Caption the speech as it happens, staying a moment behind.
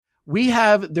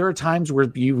There are times where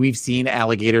we've seen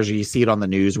alligators, or you see it on the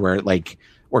news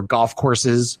or golf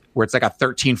courses where it's like a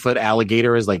 13-foot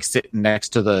alligator is like sitting next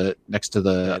to the.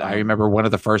 I remember one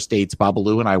of the first dates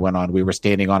Babalu and I went on. We were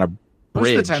standing on a bridge.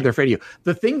 Most of the time they're afraid of you.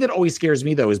 The thing that always scares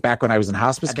me though is back when I was in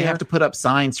hospice, they have to put up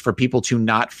signs for people to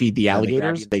not feed the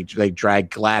alligators. They drag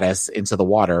Gladys into the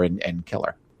water and kill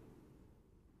her.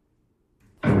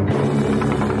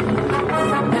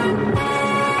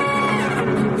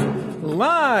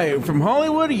 Live from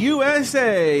Hollywood,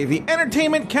 USA, the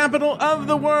entertainment capital of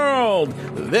the world,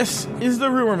 this is the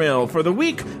Rumor Mill for the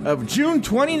week of June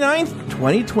 29th,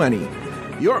 2020.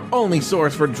 Your only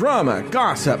source for drama,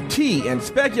 gossip, tea, and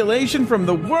speculation from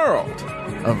the world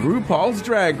of RuPaul's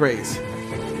Drag Race.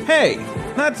 Hey,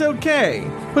 that's okay.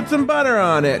 Put some butter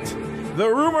on it. The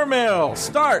Rumor Mill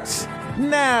starts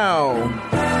now.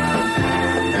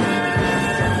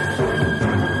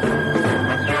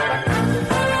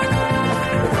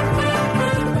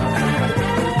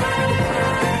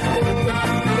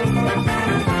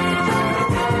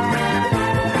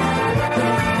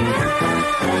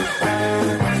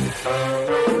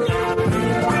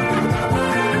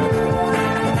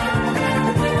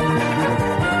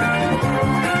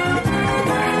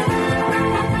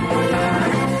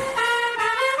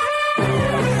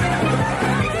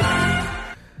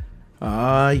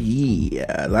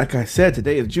 Yeah, like I said,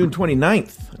 today is June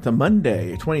 29th. It's a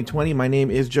Monday, 2020. My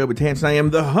name is Joe Batanz, and I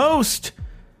am the host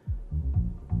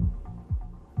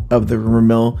of the Rumor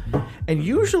Mill. And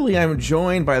usually I'm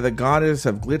joined by the goddess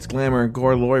of glitz, glamour, and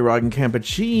gore, Lori Roggenkamp, but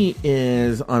she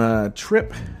is on a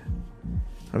trip,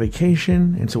 a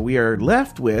vacation, and so we are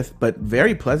left with, but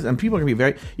very pleasant, and people are going to be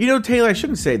very, Taylor, I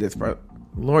shouldn't say this, but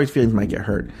Lori's feelings might get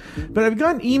hurt. But I've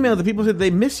gotten emails that people said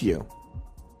they miss you.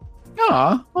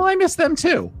 Aw, well, I miss them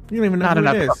too. You don't even know Not who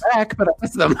enough it is. to come back, but I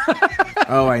miss them.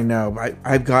 Oh, I know.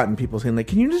 I've gotten people saying, like,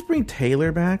 can you just bring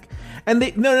Taylor back? And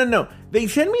no. They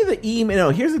send me the email.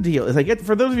 No, here's the deal. Is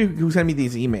for those of you who send me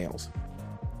these emails,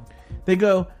 they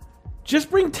go, just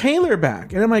bring Taylor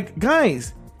back. And I'm like,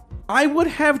 guys, I would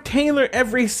have Taylor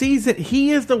every season.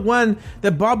 He is the one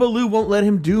that Babalu won't let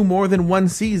him do more than one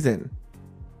season.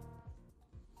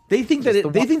 They think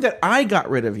that I got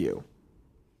rid of you.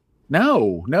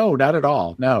 No, not at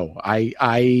all. No,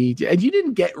 and you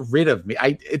didn't get rid of me.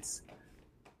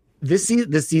 This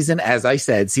season, as I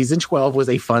said, season 12 was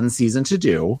a fun season to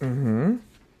do. Mm-hmm.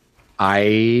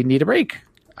 I need a break,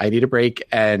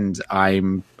 and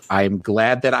I'm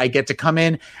glad that I get to come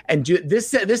in and do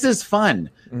this. This is fun.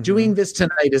 Mm-hmm. Doing this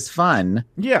tonight is fun.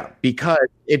 Yeah, because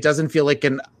it doesn't feel like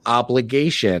an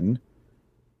obligation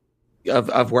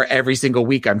of where every single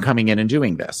week I'm coming in and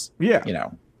doing this. Yeah,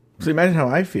 So imagine how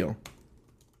I feel.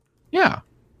 Yeah.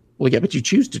 Well, yeah, but you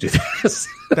choose to do this.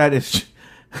 That is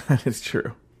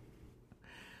true.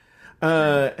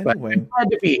 Anyway. But I'm glad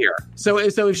to be here. So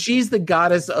if she's the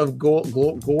goddess of gore,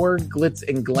 glitz,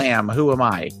 and glam, who am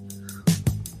I?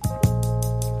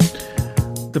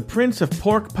 The prince of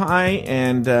pork pie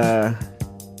and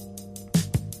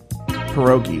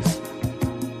pierogies.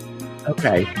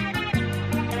 Okay.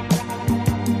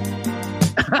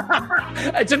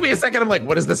 It took me a second. I'm like,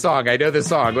 what is the song? I know this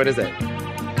song. What is it?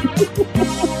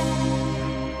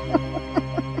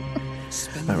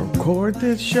 I record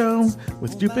this show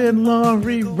with stupid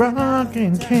Lori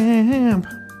Roggenkamp.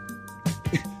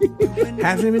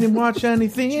 Hasn't even watched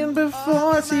anything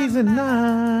before season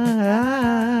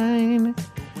 9.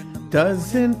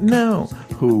 Doesn't know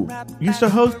who used to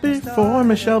host before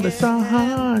Michelle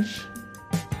Visage.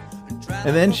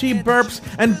 And then she burps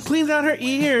and cleans out her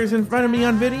ears in front of me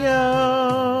on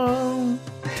video.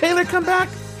 Taylor, come back.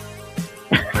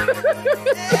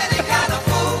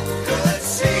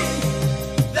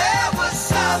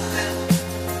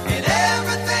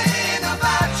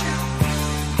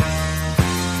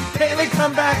 Taylor,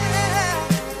 come back.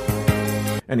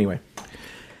 Anyway.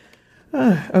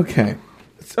 Okay.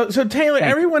 So Taylor,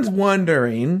 everyone's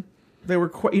wondering. They were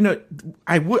quite,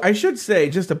 I should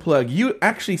say, just a plug, you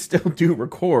actually still do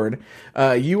record.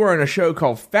 You are on a show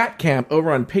called Fat Camp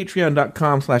over on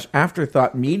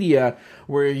patreon.com/afterthought media,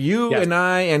 where you and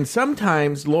I, and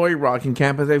sometimes Lori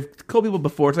Roggenkamp, as I've told people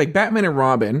before, it's like Batman and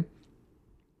Robin.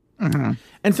 Mm-hmm.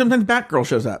 And sometimes Batgirl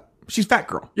shows up. She's Fat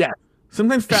Girl. Yeah.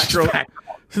 Sometimes Fat Girl.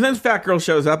 Sometimes Fat Girl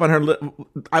shows up on her,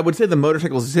 I would say the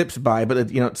motorcycle zips by, but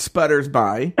it sputters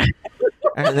by.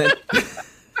 And then...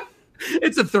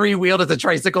 It's a 3-wheeled. It's a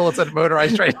tricycle. It's a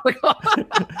motorized tricycle.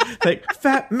 Like,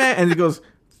 fat man. And it goes,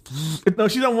 no,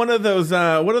 she's on one of those,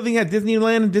 what are they at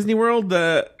Disneyland and Disney World?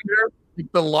 The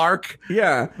Lark.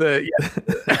 Yeah.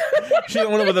 She's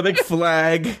on one with a big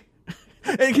flag.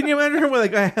 And can you imagine her with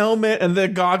like a helmet and the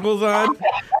goggles on?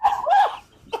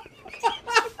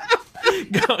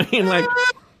 going like.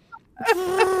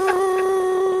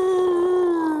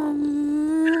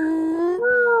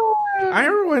 I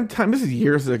remember one time, this is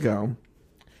years ago,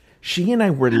 she and I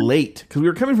were late because we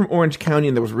were coming from Orange County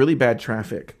and there was really bad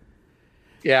traffic.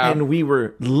 Yeah, and we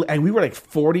were like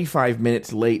 45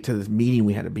 minutes late to this meeting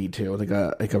we had to be to. It was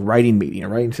like a writing meeting, a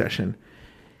writing session,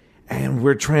 and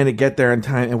we're trying to get there in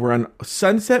time. And we're on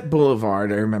Sunset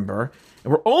Boulevard, I remember,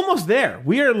 and we're almost there.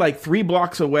 We are like 3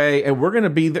 blocks away, and we're gonna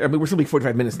be there. I mean, we're still be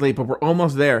 45 minutes late, but we're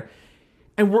almost there.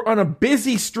 And we're on a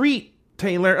busy street,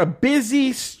 Taylor, a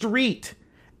busy street.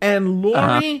 And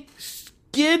Lori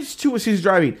skids to us. She's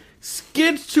driving,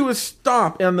 skids to a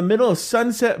stop in the middle of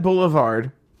Sunset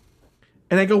Boulevard.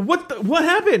 And I go, what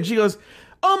happened? She goes,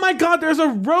 oh my God, there's a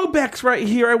Robex right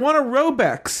here. I want a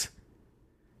Robex.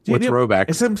 What's Robex?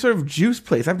 It's some sort of juice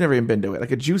place. I've never even been to it.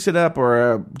 Like a Juice It Up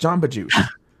or a Jamba Juice.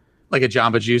 Like a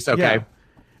Jamba Juice? Okay. Yeah.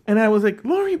 And I was like,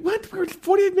 Lori, what? We're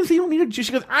 48 minutes. You don't need a juice.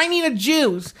 She goes, I need a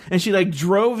juice. And she like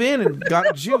drove in and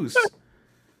got juice.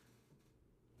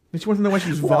 And she wants to know why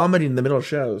she's vomiting in the middle of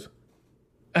shows.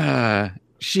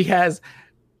 She has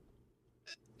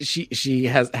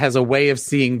a way of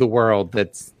seeing the world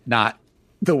that's not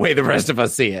the way the rest of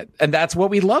us see it. And that's what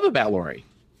we love about Lori.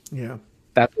 Yeah.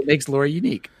 That's what makes Lori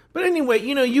unique. But anyway,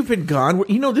 you've been gone.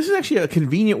 This is actually a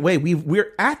convenient way.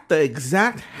 We're at the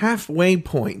exact halfway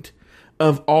point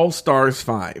of All Stars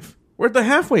 5. We're at the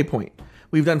halfway point.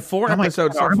 We've done 4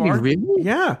 episodes so far. Really?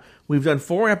 Yeah. We've done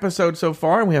 4 episodes so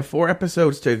far, and we have 4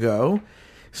 episodes to go.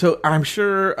 So I'm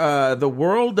sure the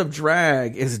world of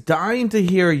drag is dying to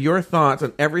hear your thoughts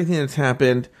on everything that's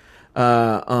happened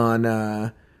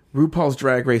on RuPaul's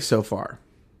Drag Race so far.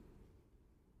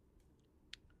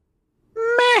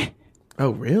 Meh.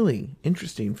 Oh, really?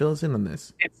 Interesting. Fill us in on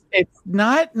this. It's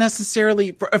not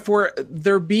necessarily for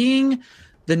there being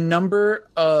the number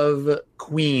of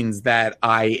queens that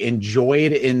I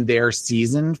enjoyed in their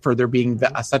season, for there being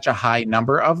such a high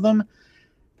number of them.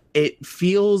 It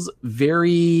feels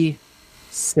very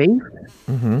safe.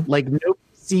 Mm-hmm. Like nobody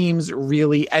seems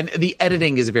really, and the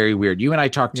editing is very weird. You and I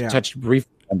touched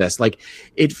briefly on this. Like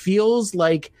it feels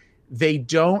like they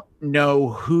don't know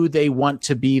who they want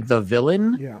to be the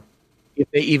villain. Yeah. If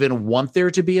they even want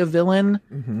there to be a villain.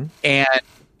 Mm-hmm. And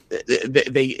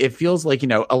it feels like,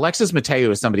 Alexis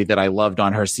Mateo is somebody that I loved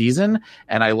on her season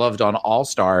and I loved on All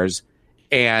Stars.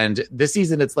 And this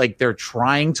season, it's like they're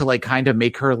trying to like kind of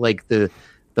make her like the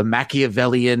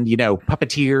Machiavellian,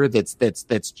 puppeteer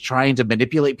that's trying to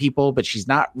manipulate people, but she's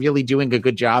not really doing a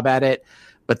good job at it.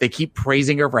 But they keep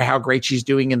praising her for how great she's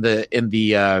doing in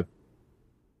the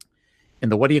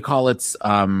what do you call it?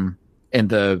 In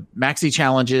the maxi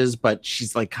challenges, but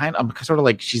she's like I'm sort of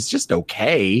like she's just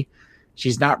okay.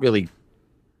 She's not really,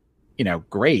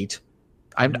 great.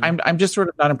 I'm just sort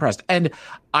of not impressed. And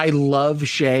I love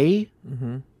Shay,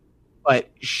 but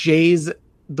Shay's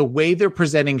the way they're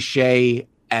presenting Shay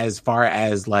as far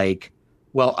as like,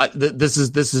 well, this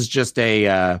is just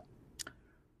a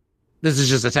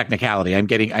technicality. I'm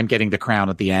getting the crown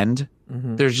at the end.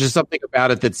 Mm-hmm. There's just something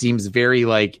about it that seems very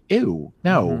like, ew,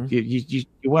 no, you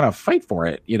want to fight for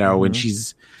it, and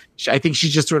I think she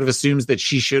just sort of assumes that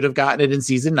she should have gotten it in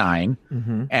season 9.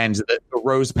 Mm-hmm. And the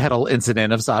rose petal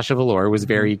incident of Sasha Velour was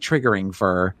very triggering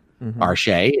for our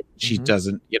Shay. She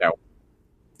doesn't,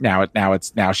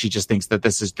 now she just thinks that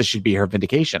this should be her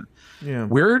vindication. Yeah.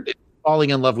 We're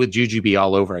falling in love with Jujubee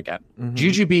all over again. Mm-hmm.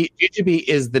 Jujubee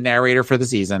is the narrator for the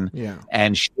season. Yeah.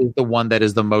 And she's the one that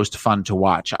is the most fun to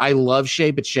watch. I love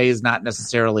Shay, but Shay is not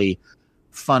necessarily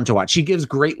fun to watch. She gives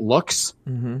great looks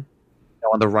on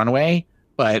the runway,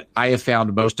 but I have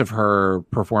found most of her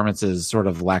performances sort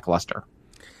of lackluster.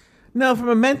 Now, from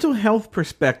a mental health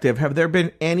perspective, have there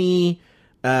been any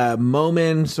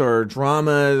moments or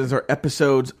dramas or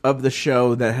episodes of the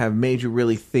show that have made you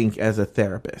really think as a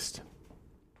therapist?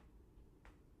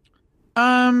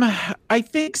 I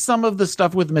think some of the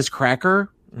stuff with Miss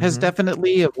Cracker has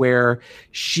definitely where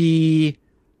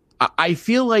I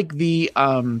feel like the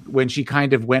when she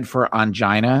kind of went for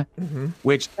angina,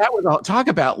 which that was all talk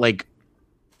about like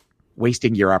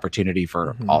wasting your opportunity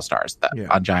for All Stars. That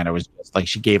angina was just like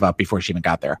she gave up before she even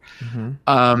got there.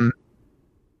 The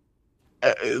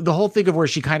whole thing of where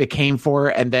she kind of came for,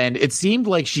 and then it seemed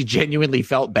like she genuinely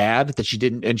felt bad that she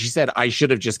didn't, and she said, I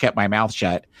should have just kept my mouth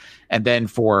shut. And then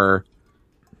for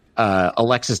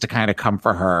Alexis to kind of come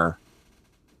for her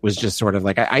was just sort of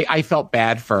like, I felt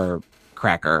bad for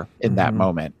Cracker in that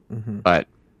moment, but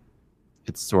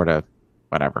it's sort of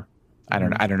whatever. I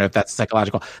don't know if that's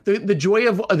psychological. The joy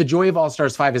of All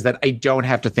Stars 5 is that I don't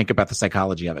have to think about the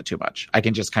psychology of it too much. I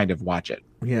can just kind of watch it.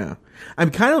 Yeah. I'm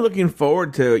kind of looking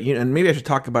forward to, and maybe I should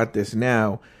talk about this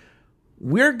now.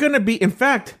 we're going to be, in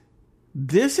fact,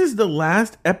 this is the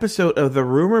last episode of the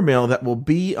Rumor Mill that will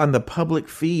be on the public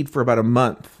feed for about a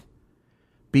month,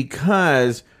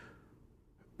 because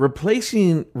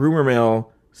replacing Rumor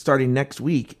Mill starting next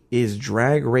week is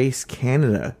Drag Race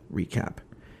Canada recap.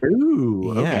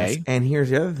 Ooh, yes. Okay. And here's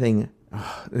the other thing.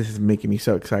 Oh, this is making me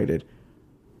so excited.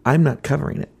 I'm not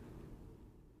covering it.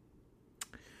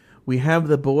 We have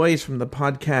the boys from the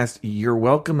podcast You're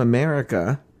Welcome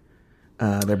America.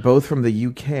 They're both from the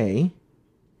UK.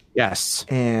 Yes.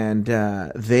 And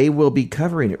they will be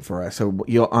covering it for us. So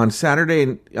you'll on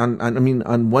Saturday,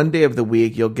 on one day of the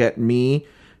week, you'll get me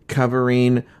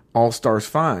covering All Stars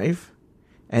 5.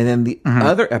 And then the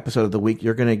other episode of the week,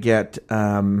 you're going to get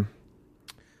Ben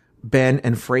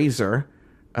and Fraser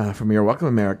from You're Welcome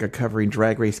America covering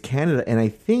Drag Race Canada. And I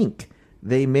think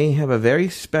they may have a very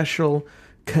special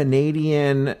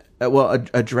Canadian,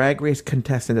 a Drag Race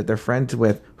contestant that they're friends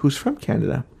with who's from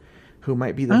Canada, who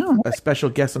might be a special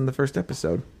guest on the first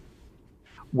episode.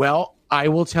 Well, I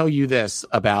will tell you this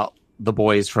about the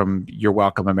boys from You're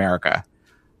Welcome America.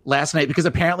 Last night, because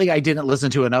apparently I didn't listen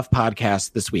to enough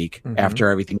podcasts this week after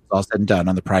everything was all said and done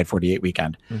on the Pride 48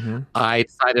 weekend, I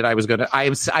decided I was going to,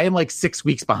 I am like 6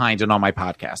 weeks behind in all my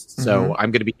podcasts. So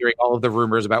I'm going to be hearing all of the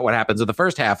rumors about what happens in the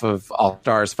first half of All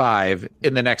Stars 5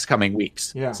 in the next coming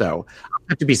weeks. Yeah. So I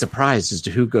have to be surprised as to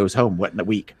who goes home what in a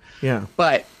week. Yeah.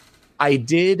 But I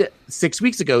did 6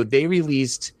 weeks ago, they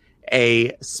released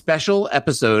a special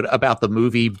episode about the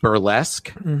movie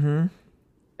Burlesque.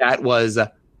 That was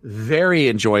very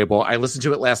enjoyable. I listened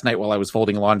to it last night while I was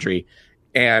folding laundry,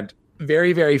 and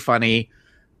very, very funny.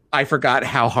 I forgot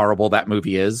how horrible that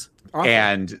movie is. Awesome.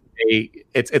 And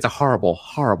it's a horrible,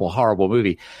 horrible, horrible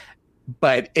movie.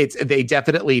 But they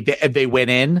definitely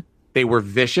went in. They were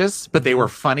vicious, but they were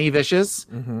funny vicious.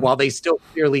 While they still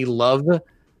clearly love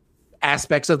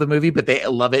aspects of the movie, but they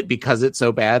love it because it's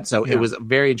so bad. So it was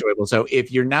very enjoyable. So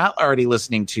if you're not already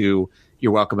listening to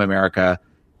You're Welcome America,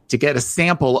 to get a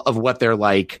sample of what they're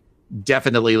like,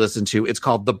 definitely listen to. It's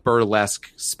called the Burlesque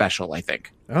Special, I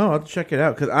think. Oh, I'll check it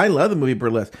out, because I love the movie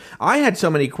Burlesque. I had so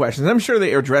many questions. I'm sure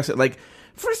they address it. Like,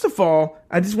 first of all,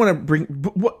 I just want to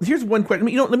bring... Here's one question.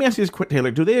 Let me ask you this quick, Taylor.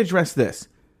 Do they address this?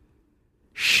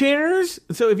 Cher's...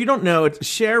 So if you don't know,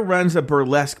 Cher runs a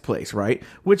burlesque place, right?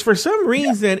 Which for some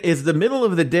reason is the middle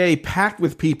of the day packed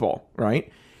with people, right?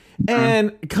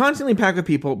 And constantly packed with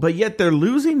people, but yet they're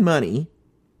losing money,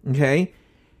 okay?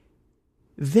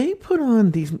 They put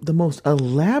on the most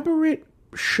elaborate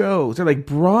shows. They're like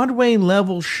Broadway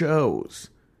level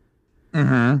shows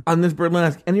on this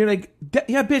burlesque, and you're like,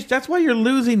 yeah, bitch, that's why you're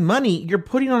losing money. You're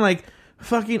putting on like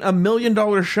fucking $1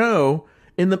 million show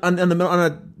on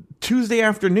a Tuesday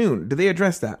afternoon. Do they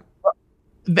address that?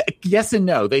 Yes and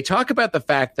no. They talk about the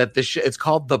fact that it's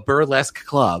called the Burlesque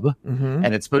Club,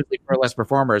 and it's supposedly burlesque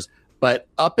performers. But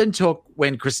up until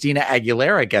when Christina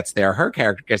Aguilera gets there, her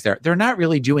character gets there, they're not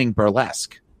really doing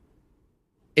burlesque.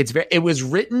 It was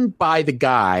written by the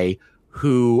guy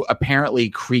who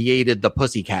apparently created the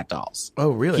Pussycat Dolls.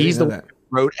 Oh, really? He's the one who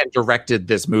wrote and directed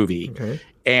this movie. Okay.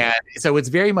 And so it's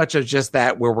very much of just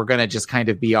that, where we're going to just kind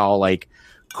of be all like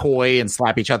coy and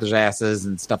slap each other's asses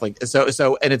and stuff like that.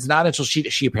 So and it's not until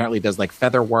she apparently does like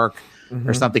feather work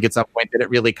or something at some point that it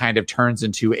really kind of turns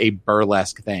into a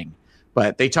burlesque thing.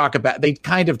 But they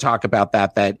kind of talk about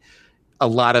that a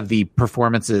lot of the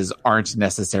performances aren't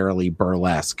necessarily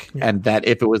burlesque, and that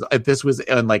if this was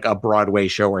in like a Broadway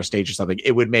show or a stage or something,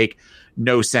 it would make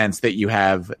no sense that you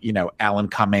have, Alan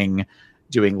Cumming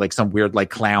doing like some weird like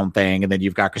clown thing, and then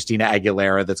you've got Christina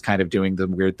Aguilera that's kind of doing the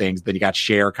weird things. Then you got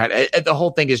Cher the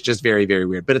whole thing is just very, very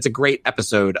weird. But it's a great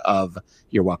episode of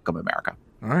You're Welcome America.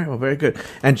 All right, well, very good.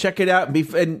 And check it out.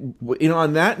 And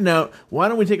on that note, why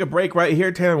don't we take a break right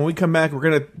here, Taylor? When we come back,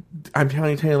 I'm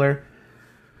telling you, Taylor.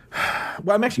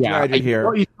 Well, I'm actually glad you're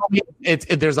here. You told me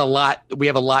there's a lot. We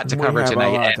have a lot to cover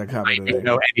tonight. I don't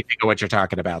know anything of what you're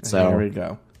talking about. So there we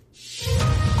go.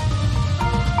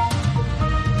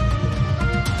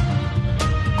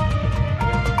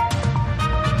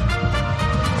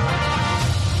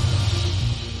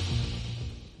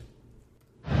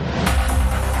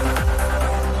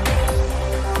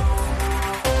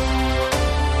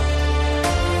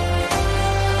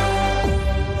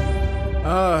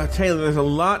 Taylor, there's a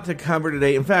lot to cover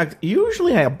today. In fact,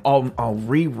 usually I'll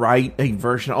rewrite a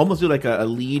version, almost do like a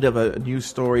lead of a new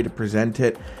story to present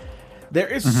it. There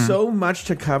is so much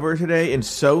to cover today in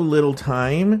so little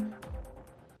time.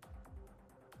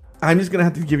 I'm just going to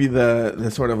have to give you the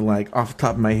sort of like off the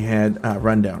top of my head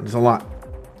rundown. There's a lot.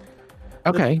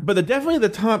 Okay. But definitely the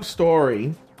top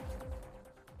story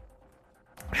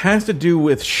has to do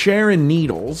with Sharon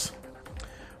Needles,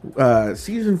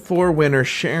 season 4 winner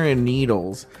Sharon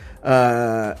Needles,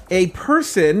 a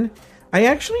person I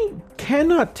actually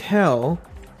cannot tell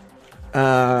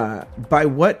by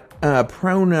what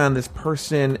pronoun this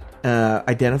person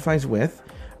identifies with.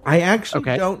 I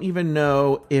actually don't even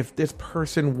know if this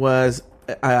person was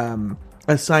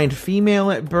assigned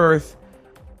female at birth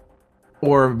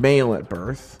or male at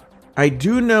birth. I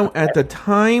do know at the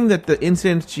time that the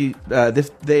incident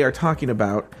they are talking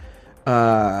about,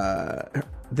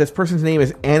 this person's name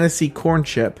is Annecy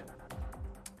Cornchip.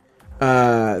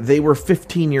 They were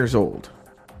 15 years old.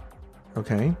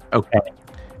 Okay.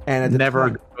 And never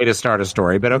a good way to start a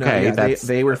story, but okay. No, yeah,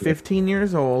 they were 15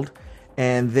 years old,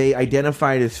 and they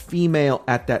identified as female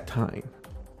at that time.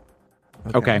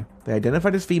 Okay. They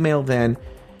identified as female then.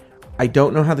 I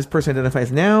don't know how this person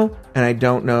identifies now, and I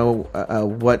don't know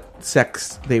what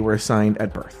sex they were assigned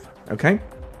at birth. Okay?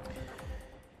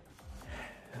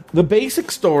 The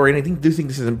basic story, and I do think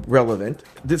this is relevant.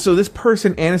 So this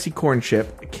person, Annecy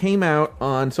Cornchip, came out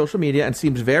on social media and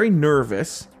seems very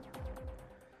nervous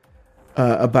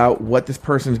about what this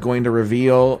person is going to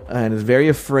reveal, and is very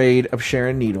afraid of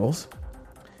Sharon Needles.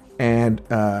 And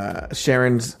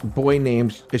Sharon's boy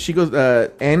name, she goes.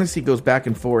 Annecy goes back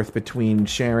and forth between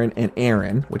Sharon and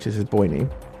Aaron, which is his boy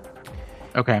name.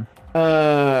 Okay.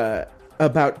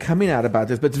 About coming out about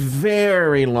this, but it's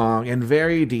very long and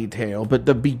very detailed. But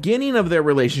the beginning of their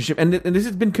relationship, and this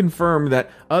has been confirmed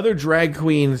that other drag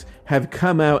queens have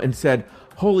come out and said,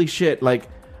 "Holy shit! Like,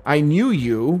 I knew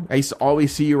you. I used to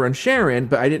always see you on Sharon,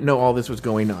 but I didn't know all this was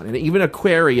going on." And even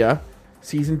Aquaria,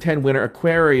 season 10 winner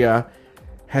Aquaria,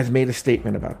 has made a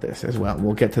statement about this as well.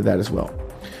 We'll get to that as well.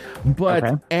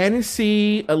 But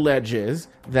Annecy alleges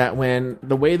that when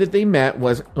the way that they met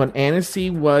was when Annecy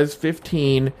was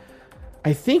 15,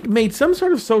 I think made some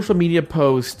sort of social media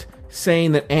post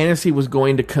saying that Annecy was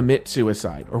going to commit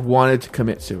suicide or wanted to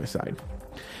commit suicide.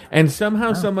 And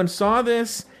somehow someone saw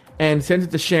this and sent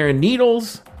it to Sharon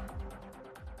Needles.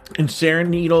 And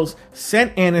Sharon Needles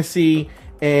sent Annecy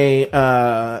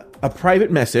a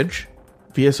private message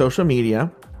via social media.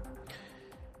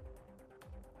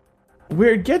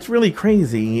 Where it gets really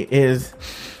crazy is,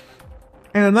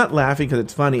 and I'm not laughing because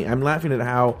it's funny, I'm laughing at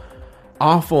how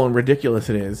awful and ridiculous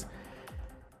it is.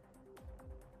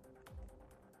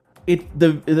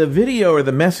 The video or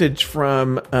the message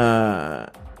from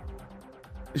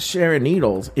Sharon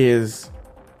Needles is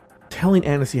telling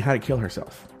Annecy how to kill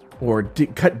herself, or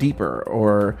cut deeper,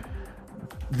 or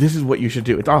this is what you should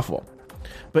do. It's awful.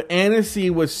 But Annecy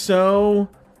was so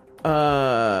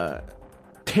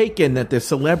taken that the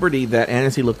celebrity that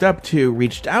Annecy looked up to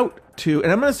reached out to,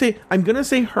 and I'm gonna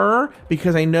say her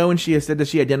because I know, and she has said that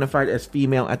she identified as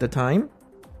female at the time.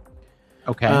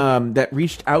 Okay. That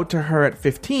reached out to her at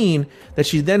 15, that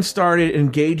she then started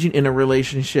engaging in a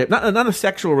relationship, not a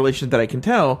sexual relationship that I can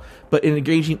tell, but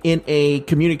engaging in a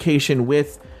communication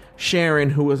with Sharon,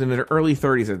 who was in her early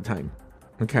 30s at the time.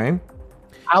 Okay.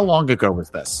 How long ago was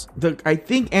this? I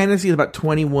think Annecy is about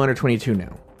 21 or 22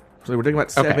 now. So we're talking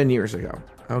about 7 years ago.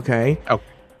 Okay. Oh.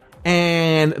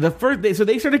 And the first day, so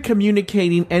they started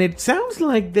communicating, and it sounds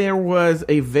like there was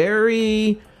a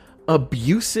very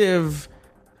abusive.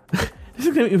 This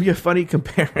is going to be a funny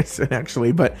comparison,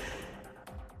 actually, but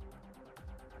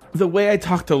the way I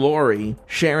talked to Lori,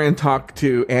 Sharon talked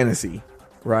to Annecy,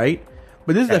 right?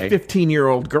 But this is a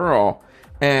 15-year-old girl,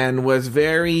 and was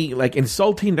very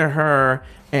insulting to her,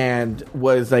 and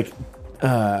was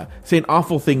saying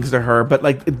awful things to her,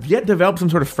 but yet developed some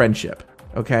sort of friendship.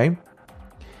 Okay.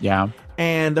 Yeah.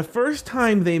 And the first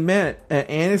time they met,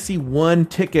 Annecy won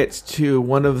tickets to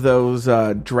one of those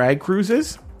drag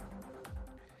cruises.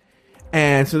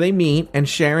 And so they meet, and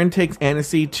Sharon takes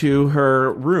Annecy to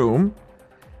her room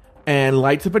and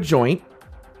lights up a joint,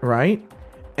 right?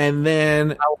 And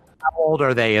then... How old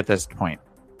are they at this point?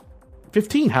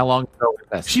 15. How long ago was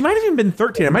this? She might have even been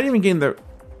 13. I might even gain the...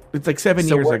 It's 7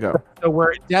 years ago. So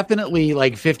we're definitely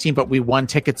 15, but we won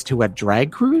tickets to a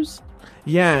drag cruise?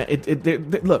 Yeah,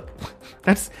 look,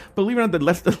 that's, believe it or not,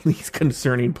 that's the least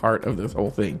concerning part of this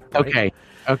whole thing. Right?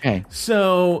 Okay.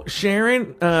 So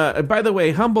Sharon, by the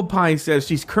way, Humble Pie says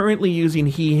she's currently using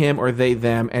he, him, or they,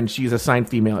 them, and she's assigned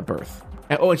female at birth.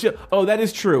 That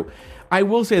is true. I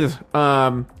will say this: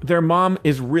 their mom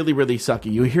is really, really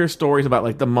sucky. You hear stories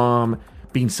about the mom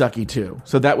being sucky too,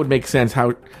 so that would make sense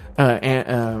how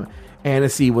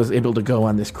Annecy was able to go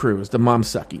on this cruise. The mom's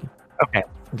sucky.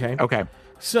 Okay.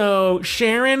 So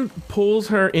Sharon pulls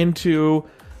her into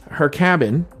her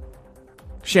cabin,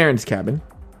 Sharon's cabin.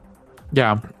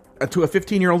 Yeah. To a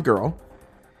 15-year-old girl.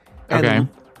 And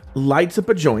lights up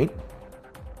a joint.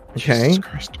 Okay. Jesus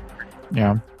Christ.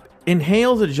 Yeah.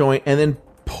 Inhales a joint and then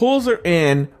pulls her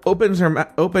in,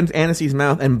 opens Annecy's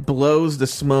mouth, and blows the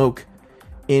smoke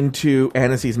into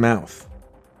Annecy's mouth,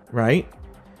 right?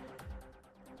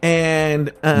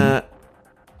 And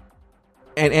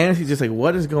Annecy's just like,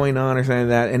 what is going on, or something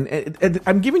like that. And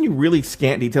I'm giving you really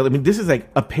scant detail. I mean, this is like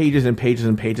a pages and pages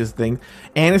and pages thing.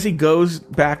 Annecy goes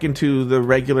back into the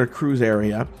regular cruise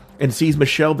area and sees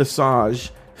Michelle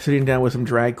Visage sitting down with some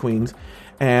drag queens,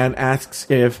 and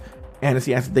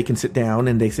Annecy asks if they can sit down,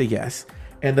 and they say yes.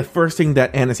 And the first thing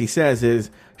that Annecy says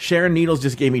is, Sharon Needles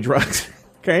just gave me drugs.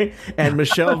 Okay? And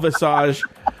Michelle Visage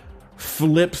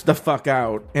flips the fuck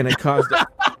out, and it caused...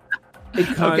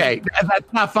 Okay,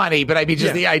 that's not funny, but I mean,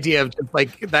 just the idea of just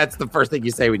like, that's the first thing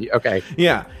you say when you, okay.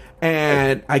 Yeah,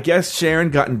 and I guess Sharon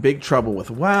got in big trouble with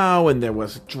WoW, and there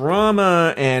was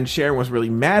drama, and Sharon was really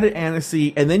mad at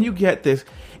Annecy, and then you get this,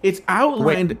 it's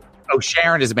outlined...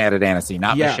 Sharon is mad at Annecy,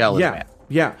 not Michelle is mad.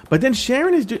 Yeah, but then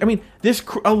Sharon is...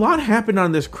 a lot happened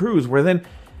on this cruise,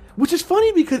 which is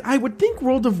funny, because I would think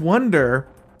World of Wonder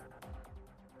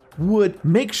would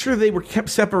make sure they were kept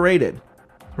separated,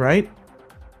 right?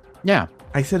 Yeah,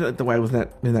 I said it the way I was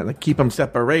in that like, keep them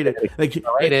separated, like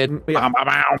separated.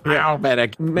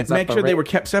 Make sure they were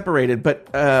kept separated. But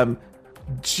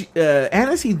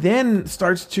Annecy then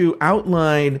starts to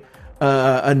outline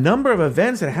a number of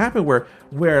events that happen where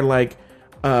like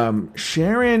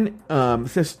Sharon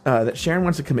says that Sharon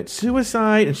wants to commit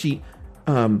suicide, and she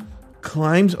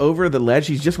climbs over the ledge.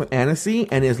 She's just with Annecy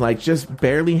and is like just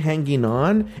barely hanging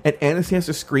on, and Annecy has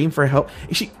to scream for help.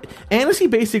 Annecy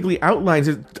basically outlines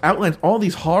all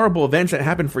these horrible events that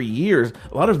happened for years,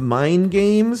 a lot of mind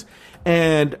games,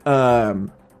 and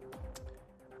talks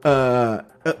a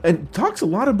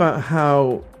lot about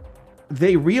how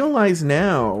they realize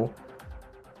now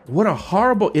what a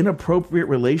horrible, inappropriate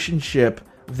relationship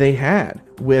they had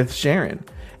with Sharon.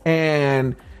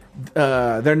 And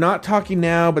they're not talking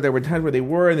now, but there were times where they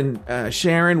were, and then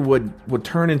Sharon would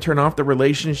turn off the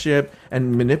relationship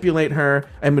and manipulate her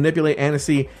and manipulate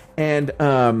Annecy, and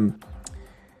now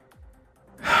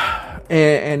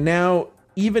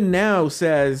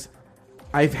says,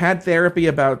 I've had therapy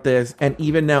about this, and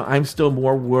even now I'm still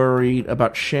more worried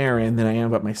about Sharon than I am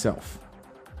about myself,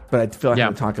 but I feel like I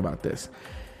have to talk about this.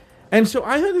 And so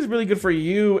I thought this was really good for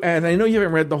you, and I know you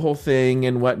haven't read the whole thing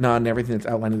and whatnot and everything that's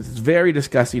outlined. It's very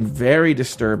disgusting, very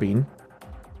disturbing.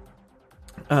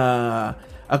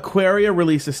 Aquaria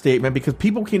released a statement, because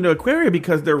people came to Aquaria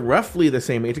because they're roughly the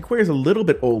same age. Aquaria's a little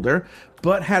bit older,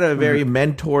 but had a very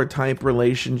mentor-type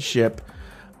relationship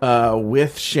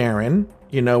with Sharon,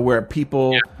 where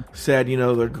people said,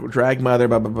 the drag mother,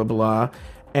 blah, blah, blah, blah.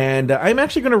 And I'm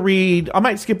actually going to read, I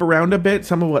might skip around a bit,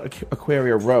 some of what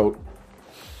Aquaria wrote.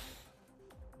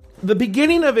 The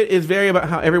beginning of it is very about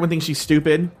how everyone thinks she's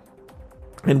stupid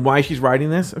and why she's writing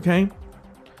this, okay?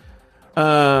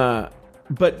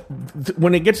 But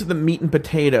when it gets to the meat and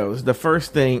potatoes, the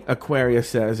first thing Aquaria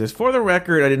says is, for the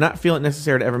record, I did not feel it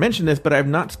necessary to ever mention this, but I have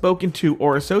not spoken to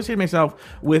or associated myself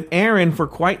with Aaron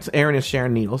Aaron is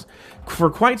Sharon Needles, for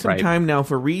quite some time now,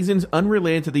 for reasons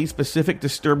unrelated to these specific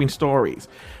disturbing stories.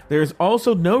 There's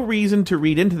also no reason to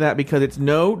read into that, because it's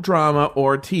no drama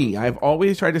or tea. I've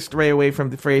always tried to stray away from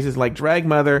the phrases like drag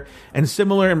mother and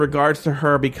similar in regards to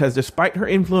her, because despite her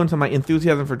influence on my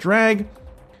enthusiasm for drag,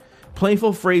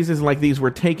 playful phrases like these were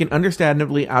taken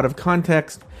understandably out of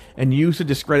context and used to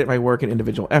discredit my work and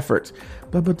individual efforts.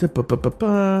 I'm trying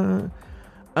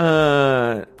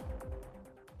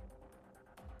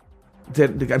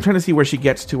to see where she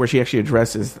gets to, where she actually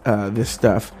addresses this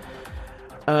stuff.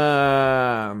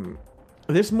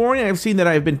 This morning I've seen that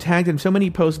I've been tagged in so many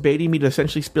posts baiting me to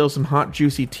essentially spill some hot,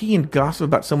 juicy tea and gossip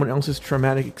about someone else's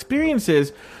traumatic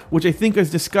experiences, which I think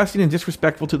is disgusting and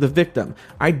disrespectful to the victim.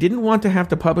 I didn't want to have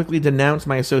to publicly denounce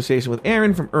my association with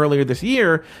Aaron from earlier this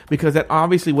year, because that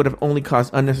obviously would have only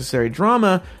caused unnecessary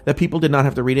drama that people did not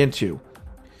have to read into.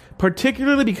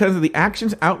 Particularly because of the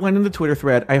actions outlined in the Twitter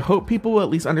thread, I hope people will at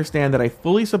least understand that I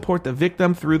fully support the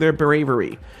victim through their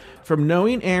bravery. From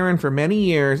knowing Aaron for many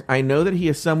years, I know that he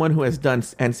is someone who has done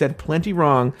and said plenty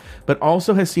wrong, but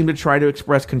also has seemed to try to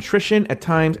express contrition at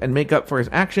times and make up for his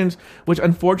actions, which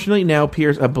unfortunately now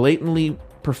appears blatantly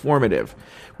performative.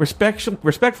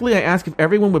 Respectfully, I ask if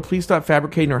everyone would please stop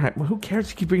fabricating or... who cares?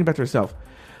 She keeps bringing it back to herself.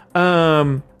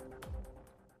 I've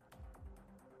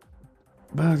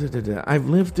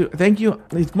lived through... Thank you.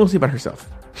 It's mostly about herself.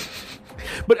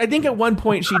 But I think at one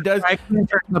point she does... I can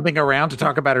turn something around to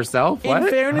talk about herself? What? In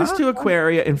fairness to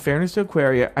Aquaria,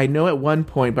 I know at one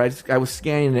point, but I was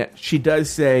scanning it, she does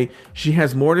say she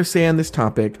has more to say on this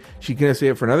topic. She's going to say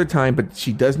it for another time, but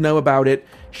she does know about it.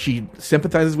 She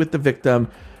sympathizes with the victim.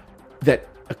 That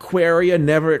Aquaria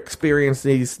never experienced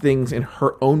these things in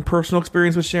her own personal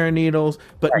experience with Sharon Needles,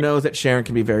 but knows that Sharon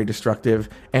can be very destructive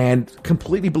and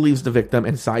completely believes the victim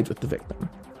and sides with the victim.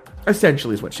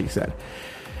 Essentially is what she said.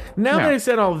 Now that I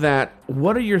said all of that,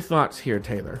 what are your thoughts here,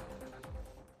 Taylor?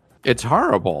 It's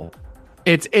horrible.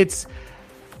 It's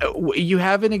you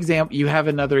have an example. You have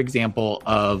another example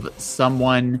of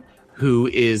someone who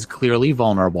is clearly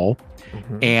vulnerable,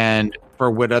 and for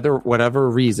whatever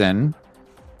reason,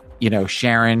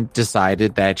 Sharon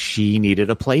decided that she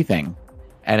needed a plaything,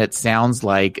 and it sounds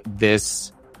like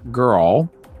this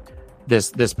girl,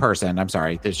 this person. I'm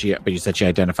sorry, but you said she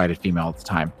identified as female at the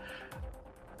time.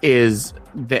 Is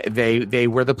they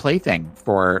were the plaything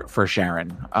for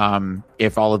Sharon.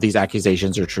 If all of these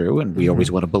accusations are true, and we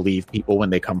always want to believe people when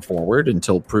they come forward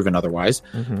until proven otherwise.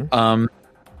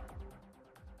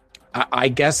 I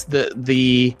guess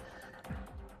I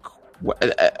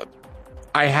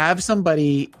have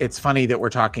somebody. It's funny that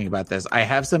we're talking about this. I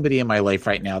have somebody in my life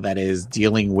right now that is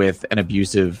dealing with an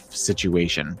abusive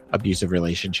situation, abusive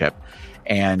relationship,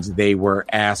 and they were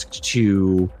asked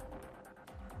to.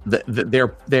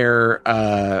 Their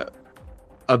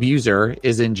abuser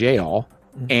is in jail,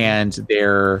 and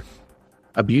their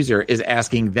abuser is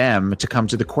asking them to come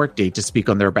to the court date to speak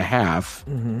on their behalf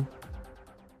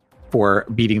for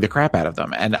beating the crap out of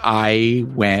them. And I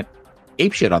went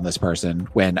apeshit on this person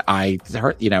when I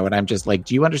heard, and I'm just like,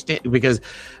 do you understand? Because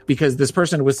this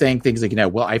person was saying things like,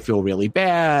 well, I feel really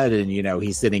bad, and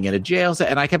he's sitting in a jail,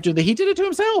 and I kept doing that. He did it to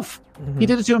himself. He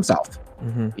did it to himself.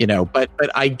 But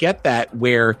I get that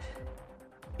where,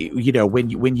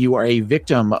 when you are a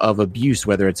victim of abuse,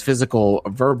 whether it's physical,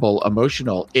 verbal,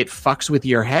 emotional, it fucks with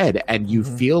your head, and you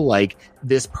feel like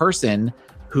this person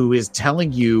who is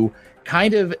telling you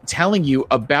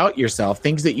about yourself,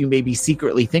 things that you maybe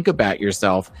secretly think about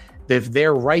yourself, that if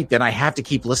they're right, then I have to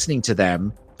keep listening to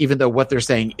them, even though what they're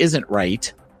saying isn't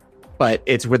right. But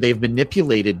it's where they've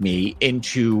manipulated me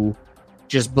into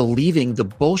just believing the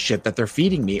bullshit that they're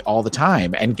feeding me all the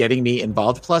time and getting me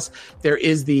involved. Plus, there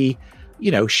is the,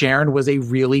 Sharon was a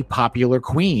really popular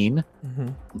queen.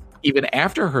 Even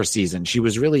after her season,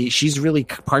 she's really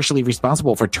partially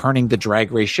responsible for turning the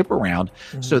Drag Race ship around.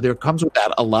 So there comes with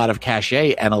that a lot of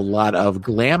cachet and a lot of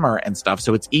glamour and stuff.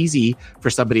 So it's easy for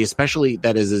somebody, especially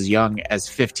that is as young as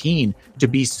 15, to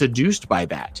be seduced by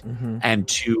that and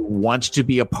to want to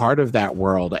be a part of that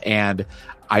world. And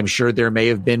I'm sure there may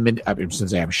have been,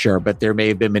 but there may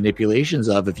have been manipulations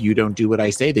of, if you don't do what I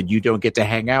say, then you don't get to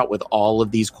hang out with all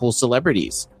of these cool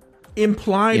celebrities.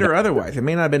 Implied or otherwise. It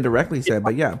may not have been directly said,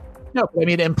 but yeah. No, I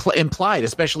mean implied,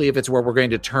 especially if it's where we're going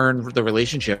to turn the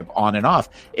relationship on and off.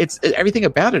 It's everything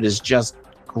about it is just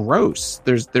gross.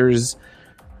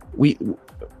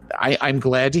 I'm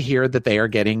glad to hear that they are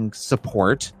getting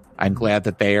support. I'm glad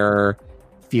that they are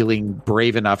feeling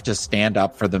brave enough to stand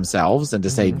up for themselves and to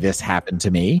say, this happened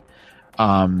to me.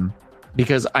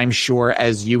 Because I'm sure,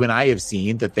 as you and I have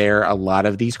seen, that a lot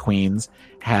of these queens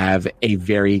have a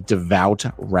very devout,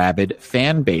 rabid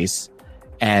fan base.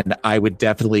 And I would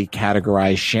definitely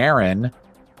categorize Sharon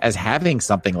as having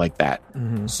something like that.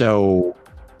 So,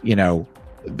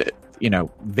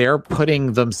 they're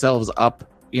putting themselves up,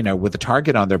 with a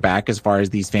target on their back as far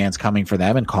as these fans coming for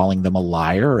them and calling them a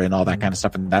liar and all that kind of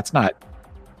stuff. And that's not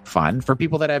fun for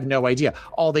people that have no idea.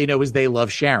 All they know is they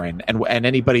love Sharon, and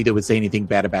anybody that would say anything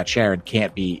bad about Sharon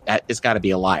it's got to be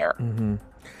a liar.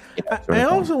 I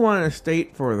also want to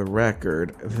state for the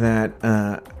record that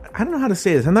I don't know how to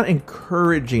say this. I'm not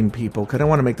encouraging people, because I don't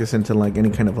want to make this into like any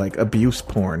kind of like abuse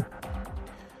porn.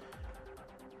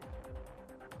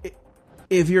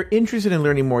 If you're interested in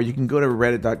learning more, you can go to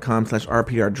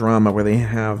reddit.com/rprdrama, where they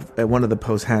have one of the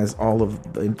posts has all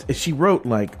of the. She wrote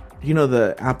like,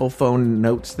 the Apple phone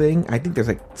notes thing. I think there's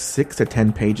like 6 to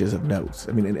 10 pages of notes.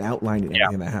 I mean, it outlined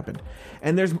everything that happened.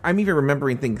 And I'm even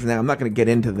remembering things now. I'm not going to get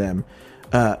into them.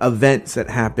 Events that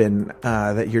happen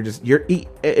that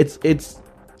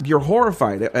you're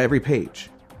horrified at every page.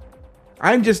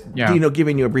 I'm just,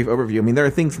 giving you a brief overview. I mean, there are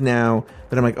things now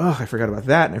that I'm like, oh, I forgot about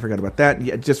that, and I forgot about that.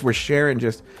 Yeah, just where Sharon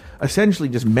just essentially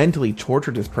just mentally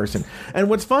tortured this person. And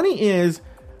what's funny is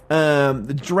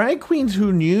the drag queens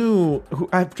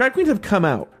drag queens have come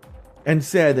out and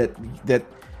said that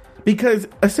because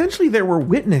essentially there were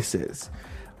witnesses.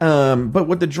 But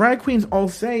what the drag queens all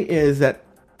say is that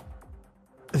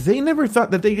they never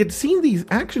thought that they had seen these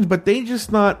actions, but they just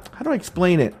thought, how do I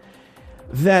explain it?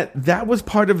 That was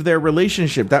part of their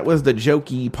relationship. That was the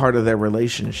jokey part of their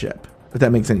relationship, if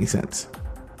that makes any sense.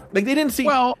 Like they didn't see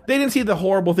the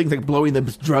horrible things like blowing the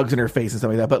drugs in her face and stuff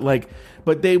like that.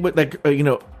 But they would like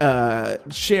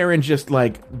Sharon just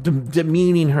like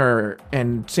demeaning her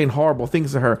and saying horrible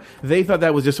things to her. They thought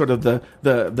that was just sort of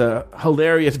the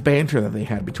hilarious banter that they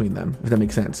had between them. If that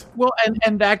makes sense. Well,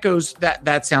 and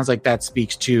that sounds like that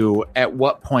speaks to at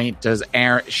what point does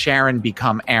Sharon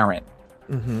become Aaron?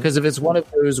 Because if it's one of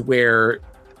those where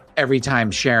every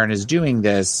time Sharon is doing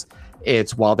this,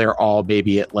 it's while they're all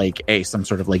maybe at like some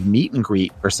sort of like meet and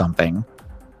greet or something,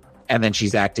 and then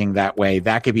she's acting that way.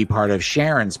 That could be part of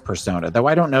Sharon's persona, though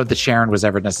I don't know that Sharon was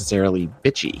ever necessarily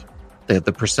bitchy, the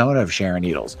persona of Sharon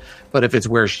Needles. But if it's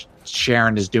where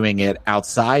Sharon is doing it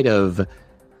outside of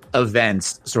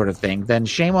events sort of thing, then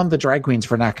shame on the drag queens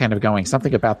for not kind of going,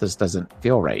 something about this doesn't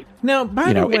feel right. Now,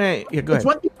 by the way, go ahead. It's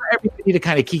one thing for everybody to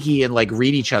kind of kiki and like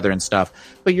read each other and stuff,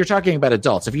 but you're talking about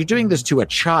adults. If you're doing this to a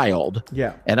child,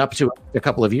 and up to a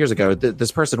couple of years ago,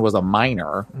 this person was a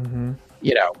minor,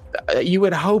 you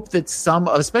would hope that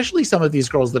especially some of these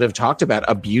girls that have talked about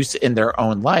abuse in their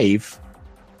own life,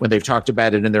 when they've talked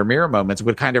about it in their mirror moments,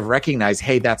 would kind of recognize,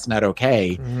 hey, that's not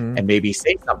okay, and maybe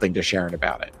say something to Sharon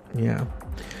about it. Yeah.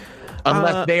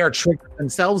 Unless they are triggered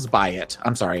themselves by it.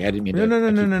 I'm sorry, I didn't mean to.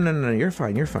 No. You're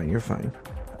fine.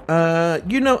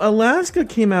 Alaska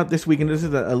came out this week, and this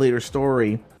is a later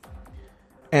story,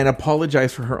 and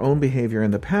apologized for her own behavior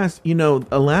in the past.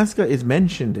 Alaska is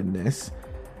mentioned in this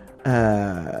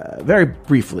very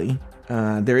briefly.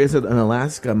 There is an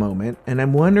Alaska moment, and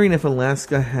I'm wondering if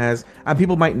Alaska has...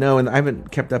 people might know, and I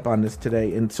haven't kept up on this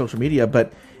today in social media,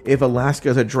 but if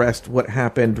Alaska's addressed what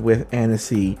happened with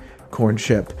Annecy Corn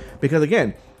Chip. Because,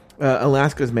 again,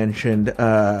 Alaska's mentioned...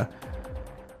 there's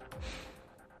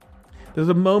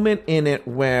a moment in it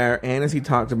where Annecy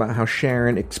talks about how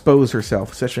Sharon exposed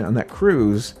herself, especially on that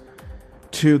cruise,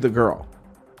 to the girl.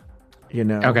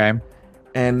 Okay.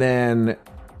 And then...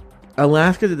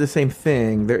 Alaska did the same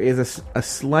thing. There is a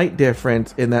slight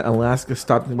difference in that Alaska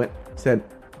stopped and said,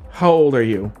 "How old are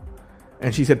you?"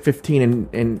 And she said 15,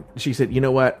 and she said, "You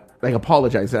know what? Like,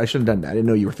 apologize. I shouldn't have done that. I didn't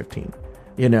know you were 15."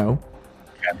 Yeah.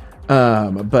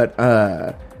 But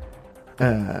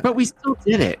we still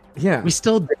did it. Yeah. We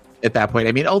still did it at that point.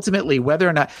 I mean, ultimately, whether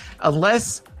or not,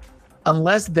 unless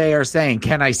they are saying,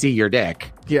 "Can I see your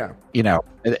dick?" Yeah.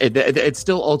 It's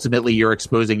still ultimately you're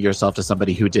exposing yourself to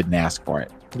somebody who didn't ask for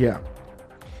it. Yeah.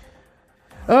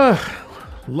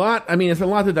 Lot. I mean, it's a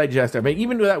lot to digest. I mean,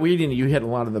 even without reading it, you hit a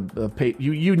lot of the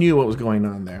you knew what was going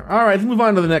on there. All right, let's move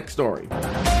on to the next story.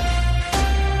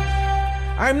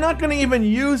 I'm not going to even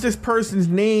use this person's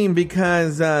name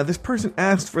because this person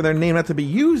asked for their name not to be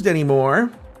used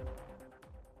anymore,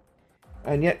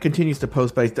 and yet continues to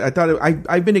post. But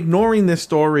I've been ignoring this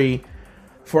story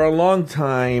for a long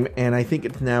time, and I think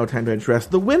it's now time to address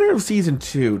the winner of season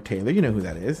 2. Taylor, you know who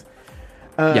that is.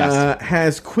 Yes.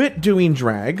 Has quit doing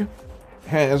drag,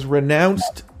 has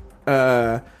renounced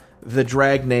the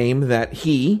drag name that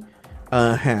he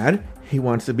had. He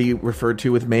wants to be referred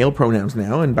to with male pronouns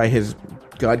now and by his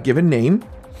God-given name.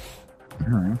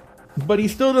 Mm-hmm. But he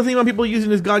still doesn't want people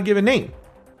using his God-given name.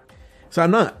 So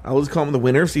I'm not. I'll just call him the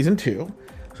winner of season 2.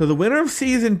 So the winner of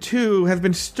season 2 has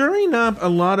been stirring up a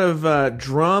lot of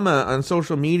drama on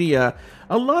social media.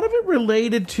 A lot of it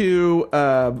related to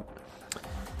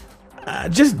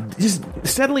just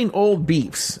settling old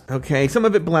beefs. Okay, some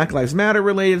of it Black Lives Matter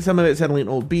related, some of it settling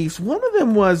old beefs. One of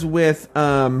them was with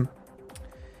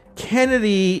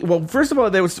Kennedy. Well, first of all,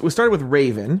 we started with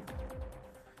Raven,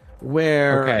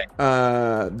 where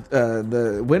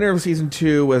the winner of season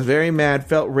 2 was very mad.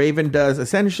 Felt Raven does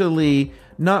essentially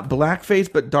not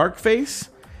blackface but darkface,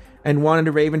 and wanted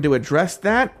Raven to address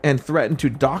that, and threatened to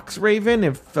dox Raven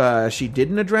if she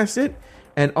didn't address it,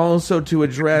 and also to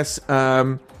address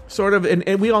sort of,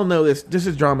 and we all know this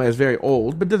is drama is very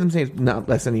old, but doesn't say it's not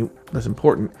less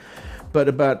important. But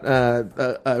about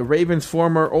Raven's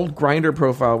former old Grindr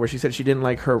profile, where she said she didn't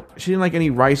like any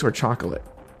rice or chocolate.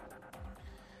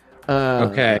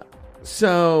 Okay.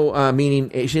 So, meaning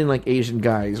she didn't like Asian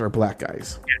guys or black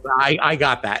guys. I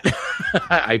got that.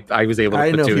 I was able to.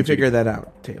 I didn't know if you figured that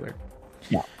out, Taylor.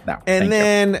 Yeah. No. And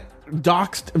then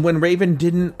doxed when Raven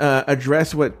didn't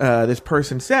address what this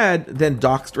person said. Then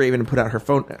doxed Raven and put out her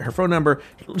phone number.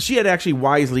 She had actually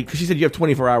wisely, because she said you have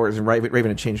 24 hours, and Raven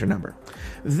had changed her number.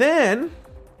 Then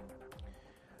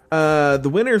the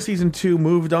winner of season 2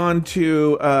 moved on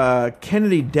to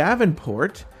Kennedy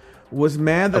Davenport. Was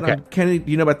mad that Kennedy.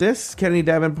 You know about this? Kennedy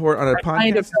Davenport on a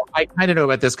podcast. I kind of know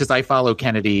about this because I follow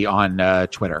Kennedy on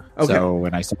Twitter. Okay. So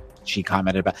when I saw she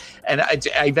commented about, and I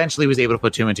eventually was able to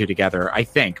put 2 and 2 together. I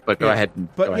think, but go ahead.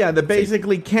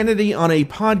 Basically Kennedy on a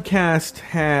podcast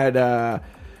had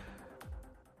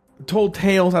told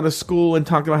tales out of school and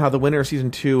talked about how the winner of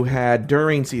season 2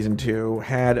 during season 2,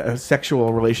 had a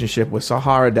sexual relationship with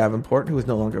Sahara Davenport, who is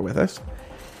no longer with us,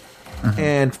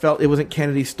 and felt it wasn't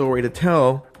Kennedy's story to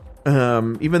tell.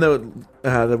 Even though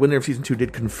the winner of season 2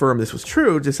 did confirm this was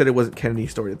true, just said it wasn't Kennedy's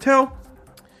story to tell,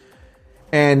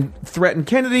 and threatened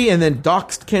Kennedy, and then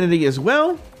doxed Kennedy as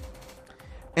well.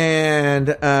 And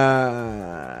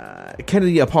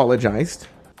Kennedy apologized,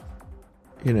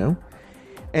 and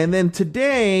then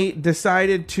today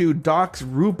decided to dox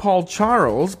RuPaul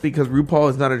Charles because RuPaul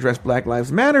has not addressed Black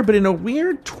Lives Matter, but in a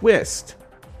weird twist.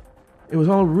 It was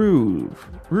all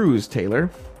ruse,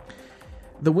 Taylor.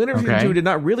 The winner of season 2 did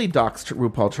not really dox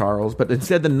RuPaul Charles, but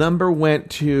instead the number went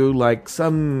to like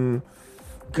some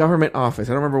government office.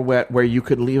 I don't remember where you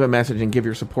could leave a message and give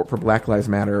your support for Black Lives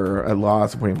Matter or a law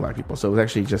supporting black people. So it was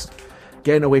actually just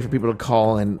getting a way for people to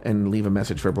call and leave a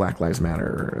message for Black Lives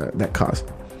Matter, that cause.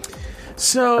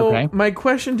 So my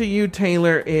question to you,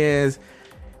 Taylor, is...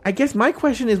 I guess my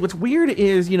question is, what's weird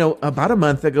is, about a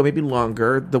month ago, maybe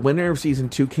longer, the winner of season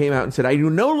 2 came out and said, I do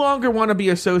no longer want to be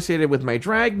associated with my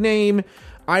drag name.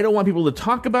 I don't want people to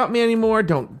talk about me anymore.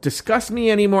 Don't discuss me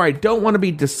anymore. I don't want to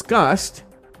be discussed.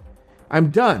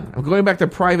 I'm done. I'm going back to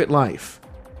private life.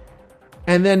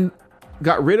 And then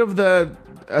got rid of the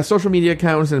social media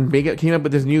accounts and came up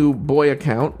with this new boy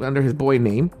account under his boy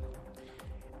name.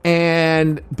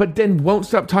 But then won't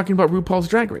stop talking about RuPaul's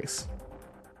Drag Race.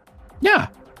 Yeah.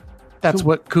 That's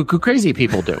what cuckoo crazy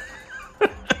people do.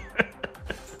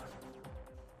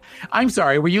 I'm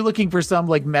sorry. Were you looking for some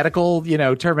like medical,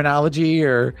 terminology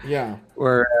or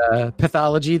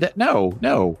pathology? That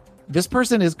no. This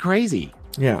person is crazy.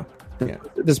 Yeah.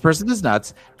 This person is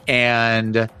nuts.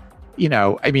 And they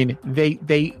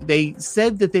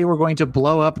said that they were going to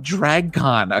blow up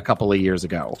DragCon a couple of years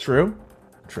ago. True.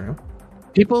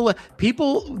 People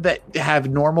that have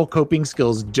normal coping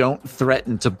skills don't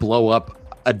threaten to blow up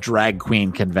a drag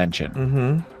queen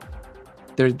convention.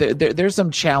 There's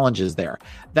some challenges there.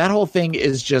 That whole thing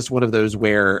is just one of those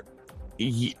where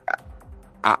it's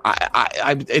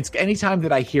anytime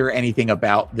that I hear anything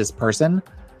about this person,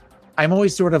 I'm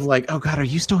always sort of like, oh God, are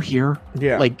you still here?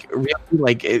 Yeah. Like really,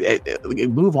 like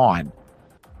move on.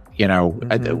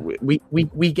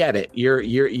 We get it.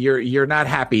 You're not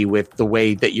happy with the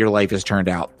way that your life has turned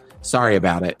out. Sorry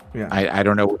about it. Yeah. I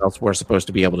don't know what else we're supposed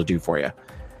to be able to do for you.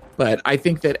 But I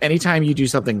think that anytime you do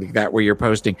something like that where you're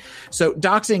posting, so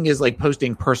doxing is like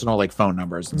posting personal like phone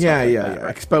numbers. And yeah, stuff yeah, like yeah. That, right?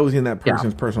 Exposing that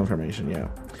person's personal information. Yeah,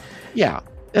 yeah.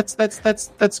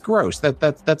 That's gross.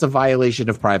 That's a violation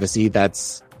of privacy.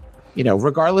 That's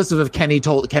regardless of if Kennedy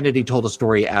told a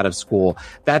story out of school.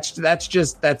 That's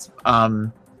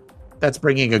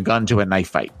bringing a gun to a knife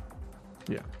fight.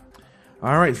 Yeah.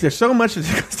 All right. There's so much to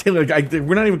discuss, Taylor.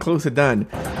 We're not even close to done.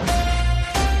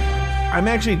 I'm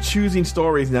actually choosing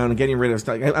stories now and getting rid of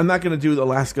stuff. I'm not going to do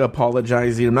Alaska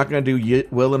apologizing. I'm not going to do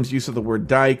Willem's use of the word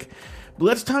dyke. But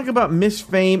let's talk about Miss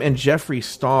Fame and Jeffree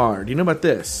Star. Do you know about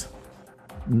this?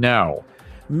 No.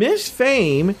 Miss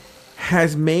Fame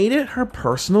has made it her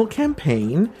personal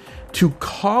campaign to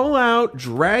call out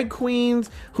drag queens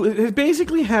who has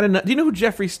basically had enough. Do you know who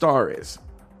Jeffree Star is?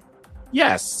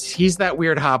 Yes. He's that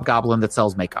weird hobgoblin that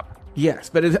sells makeup. Yes,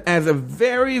 but as a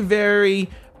very, very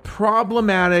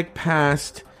problematic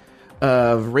past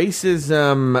of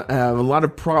racism, a lot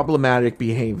of problematic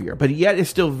behavior, but yet is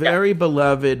still very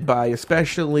beloved by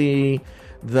especially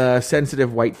the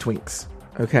sensitive white twinks.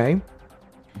 Okay?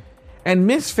 And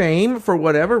Miss Fame, for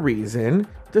whatever reason,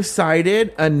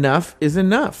 decided enough is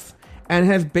enough and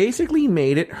has basically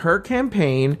made it her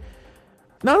campaign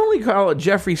not only call it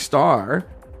Jeffree Star,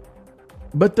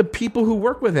 but the people who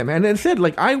work with him. And it said,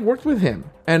 like, I worked with him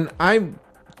and I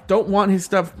don't want his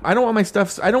stuff. I don't want my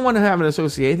stuff. I don't want to have an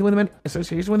association with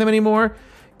him anymore.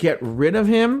 Get rid of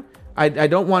him. I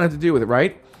don't want it to do with it.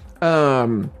 Right.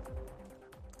 And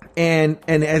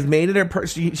has made it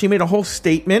she made a whole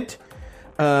statement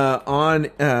on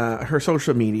her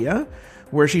social media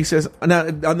where she says, now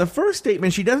on the first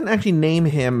statement, she doesn't actually name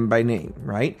him by name,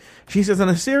 right? She says, on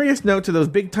a serious note to those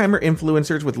big timer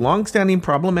influencers with long-standing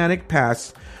problematic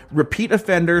pasts, repeat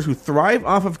offenders who thrive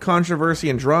off of controversy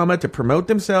and drama to promote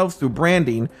themselves through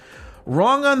branding,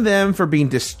 wrong on them for being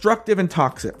destructive and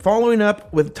toxic, following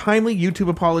up with timely YouTube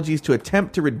apologies to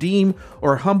attempt to redeem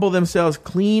or humble themselves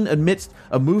clean amidst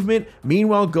a movement,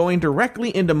 meanwhile going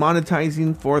directly into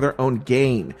monetizing for their own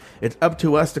gain. It's up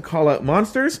to us to call out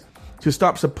monsters. to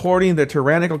stop supporting their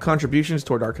tyrannical contributions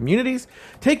toward our communities,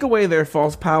 take away their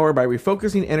false power by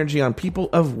refocusing energy on people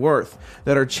of worth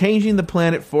that are changing the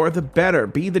planet for the better.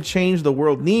 Be the change the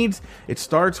world needs. It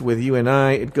starts with you and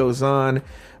I. It goes on.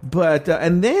 But,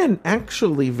 and then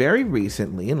actually very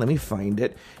recently, and let me find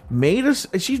it,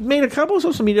 she's made a couple of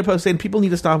social media posts saying people need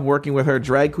to stop working with her,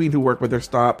 drag queen who work with her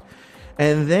stop.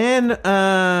 And then,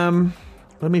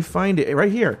 let me find it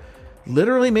right here.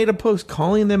 Literally made a post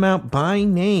calling them out by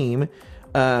name,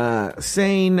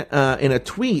 saying in a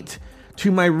tweet,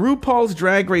 to my RuPaul's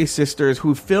Drag Race sisters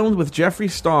who filmed with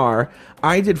Jeffree Star,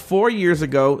 I did 4 years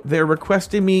ago. They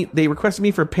requested me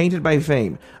for Painted by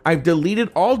Fame. I've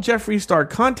deleted all Jeffree Star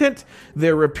content.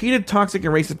 Their repeated toxic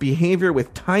and racist behavior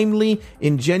with timely,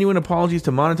 ingenuine apologies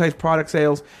to monetize product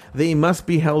sales. They must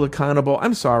be held accountable.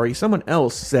 I'm sorry. Someone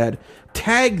else said,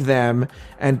 tag them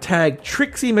and tag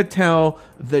Trixie Mattel,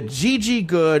 the Gigi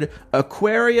Good,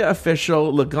 Aquaria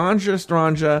Official, Laganja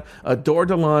Estranja, Adore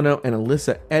Delano, and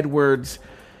Alyssa Edwards.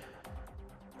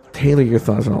 Taylor, your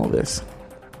thoughts on all this?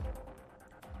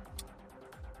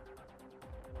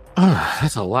 Oh,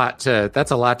 that's a lot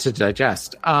to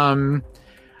digest.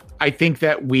 I think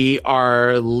that we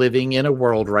are living in a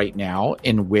world right now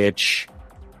in which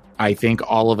I think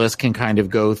all of us can kind of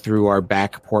go through our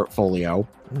back portfolio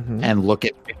and look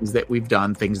at things that we've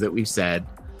done, things that we've said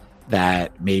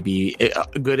that maybe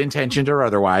good intentioned or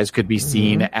otherwise could be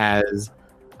seen as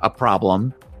a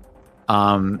problem,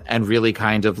 and really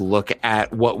kind of look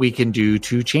at what we can do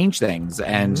to change things.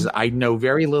 And I know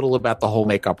very little about the whole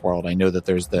makeup world. I know that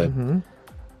there's the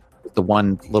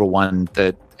one little one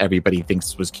that everybody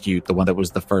thinks was cute, the one that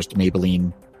was the first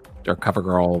Maybelline or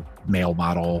CoverGirl male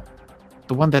model,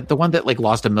 the one that like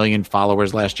lost 1 million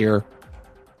followers last year.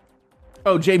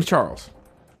 Oh, James Charles.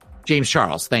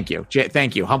 Thank you.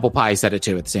 Thank you. Humble Pie said it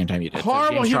too at the same time you did.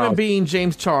 Horrible human being,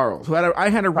 James Charles. Who I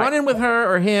had a run-in with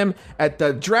her or him at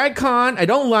the Drag Con. I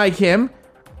don't like him.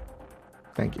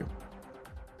 Thank you.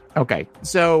 Okay.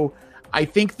 So I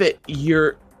think that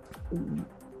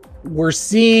we're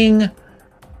seeing,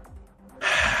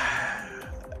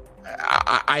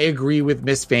 I agree with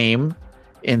Miss Fame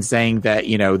in saying that,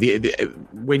 you know,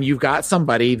 when you've got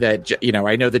somebody that, you know,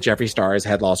 I know that Jeffree Star has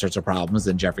had all sorts of problems,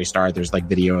 and Jeffree Star, there's like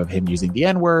video of him using the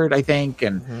N-word, I think,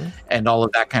 and all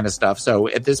of that kind of stuff. So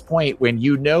at this point, when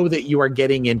you know that you are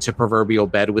getting into proverbial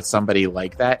bed with somebody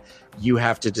like that, you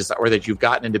have to decide, or that you've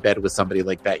gotten into bed with somebody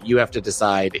like that, you have to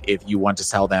decide if you want to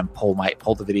tell them, pull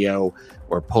the video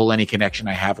or pull any connection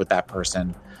I have with that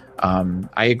person.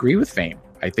 I agree with Fame.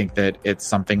 I think that it's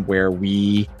something where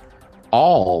we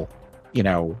all, you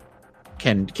know,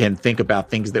 can think about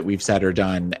things that we've said or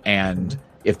done, and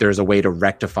if there's a way to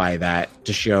rectify that,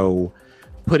 to show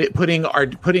putting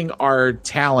our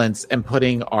talents and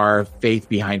putting our faith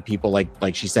behind people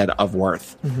like she said, of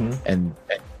worth. And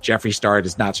Jeffree Star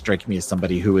does not strike me as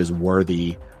somebody who is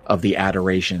worthy of the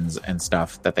adorations and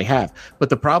stuff that they have. But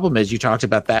the problem is, you talked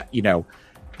about that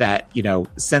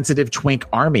sensitive twink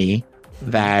army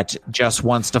that just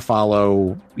wants to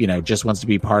follow, you know, just wants to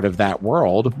be part of that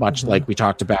world, much like we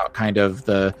talked about kind of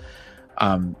the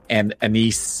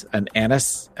Annecy.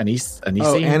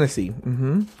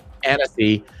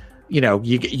 You know,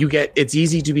 you get, it's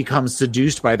easy to become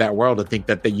seduced by that world and think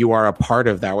that you are a part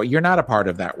of that world. You're not a part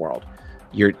of that world.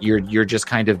 You're just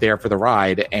kind of there for the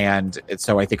ride. And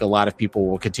so I think a lot of people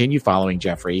will continue following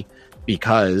Jeffree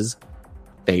because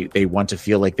they want to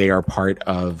feel like they are part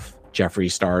of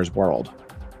Jeffree Star's world.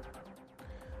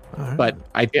 Right. But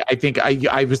I think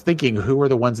I was thinking, who are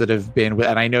the ones that have been with,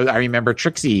 and I remember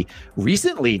Trixie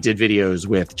recently did videos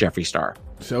with Jeffree Star.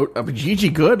 So Gigi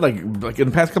Good, like in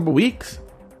the past couple weeks.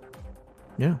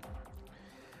 Yeah.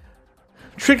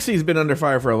 Trixie's been under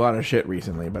fire for a lot of shit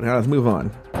recently, but let's move on.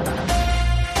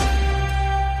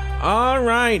 All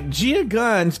right, Gia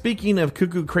Gunn, speaking of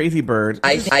cuckoo crazy birds,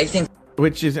 I think,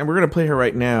 which is, and we're going to play her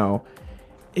right now.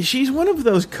 She's one of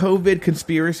those COVID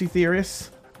conspiracy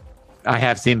theorists. I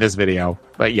have seen this video,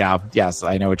 but yes,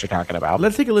 I know what you're talking about.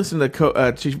 Let's take a listen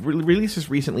to she released this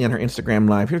recently on her Instagram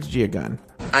Live. Here's Gia Gunn.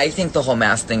 I think the whole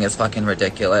mask thing is fucking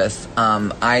ridiculous.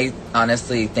 I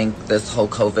honestly think this whole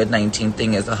COVID-19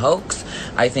 thing is a hoax.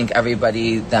 I think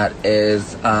everybody that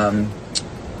is,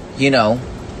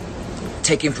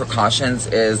 taking precautions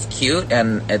is cute,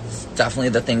 and it's definitely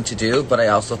the thing to do, but I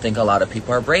also think a lot of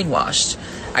people are brainwashed.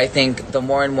 I think the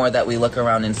more and more that we look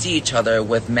around and see each other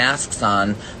with masks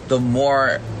on, the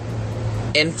more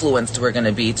influenced we're going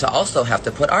to be to also have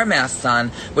to put our masks on,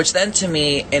 which then to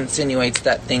me insinuates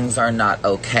that things are not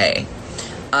okay.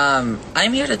 I'm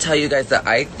here to tell you guys that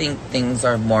I think things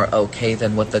are more okay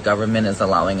than what the government is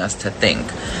allowing us to think.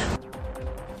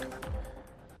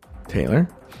 Taylor?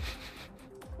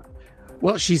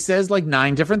 Well, she says like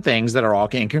 9 different things that are all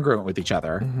incongruent with each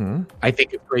other. Mm-hmm. I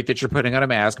think it's great that you're putting on a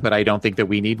mask, but I don't think that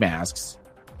we need masks.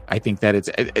 I think that it's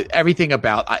everything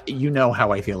about,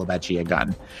 how I feel about Gia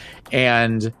Gunn.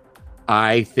 And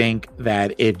I think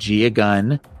that if Gia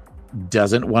Gunn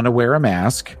doesn't want to wear a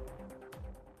mask,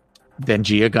 then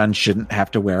Gia Gunn shouldn't have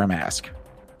to wear a mask.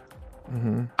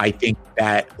 Mm-hmm. I think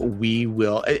that we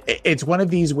will. It's one of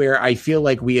these where I feel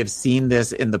like we have seen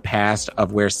this in the past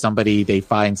of where they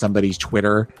find somebody's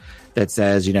Twitter that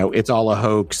says, it's all a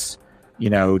hoax,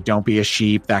 don't be a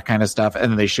sheep, that kind of stuff.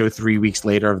 And then they show 3 weeks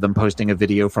later of them posting a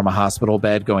video from a hospital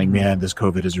bed going, man, this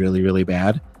COVID is really, really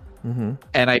bad. Mm-hmm.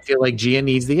 And I feel like Gia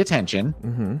needs the attention.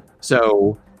 Mm-hmm.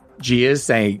 So Gia is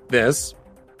saying this.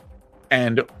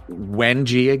 And when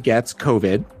Gia gets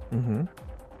COVID, mm-hmm.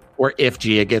 or if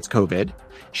Gia gets COVID,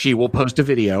 she will post a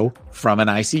video from an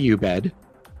ICU bed,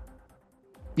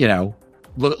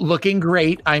 looking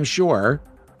great, I'm sure,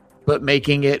 but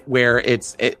making it where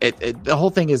the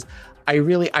whole thing is,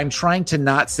 I'm trying to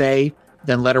not say,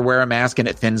 then let her wear a mask and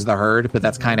it thins the herd, but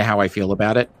that's kind of how I feel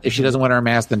about it. If she doesn't want to wear a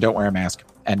mask, then don't wear a mask.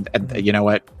 And you know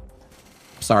what?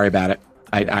 Sorry about it.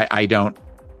 I don't.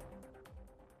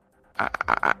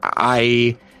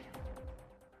 I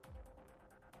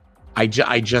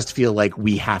just feel like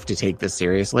we have to take this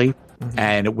seriously. Mm-hmm.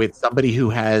 And with somebody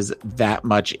who has that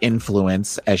much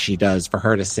influence as she does, for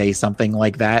her to say something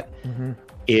like that mm-hmm.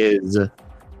 is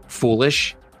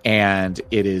foolish, and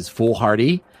it is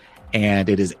foolhardy, and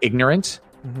it is ignorant.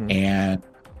 Mm-hmm. And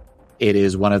it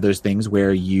is one of those things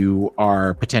where you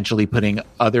are potentially putting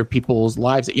other people's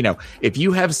lives. If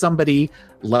you have somebody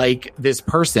like this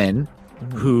person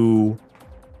mm-hmm. who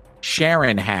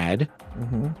Sharon had,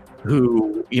 mm-hmm.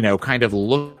 who, kind of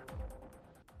look,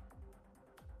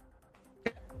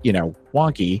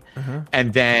 wonky, uh-huh.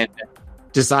 and then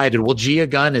decided, well, Gia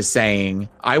Gunn is saying,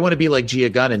 I want to be like Gia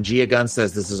Gunn, and Gia Gunn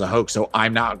says this is a hoax, so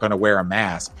I'm not going to wear a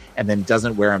mask, and then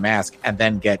doesn't wear a mask, and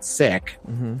then gets sick.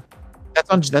 Mm-hmm.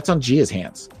 That's on Gia's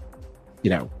hands,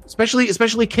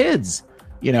 especially kids.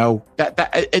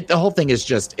 The whole thing is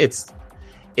just,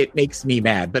 it makes me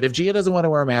mad. But if Gia doesn't want to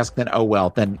wear a mask, then oh well.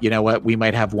 Then you know what? We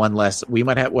might have one less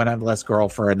girl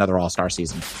for another All-Star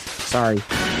season. Sorry.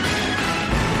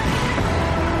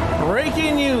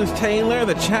 Breaking news, Taylor.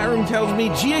 The chat room tells me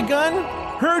Gia Gunn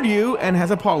heard you and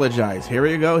has apologized. Here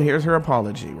we go. Here's her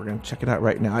apology. We're going to check it out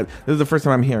right now. This is the first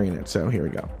time I'm hearing it, so here we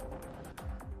go.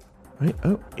 Wait,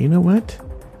 oh, you know what?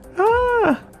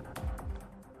 Let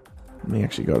me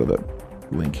actually go to the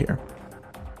link here.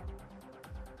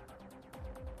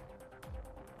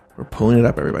 We're pulling it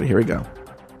up, everybody. Here we go. All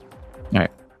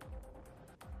right.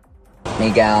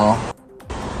 Miguel.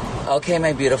 Okay,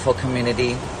 my beautiful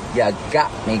community. You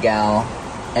got Miguel.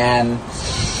 And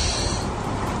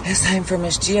it's time for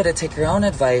Miss Gia to take her own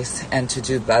advice and to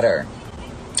do better.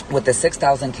 With the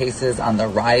 6,000 cases on the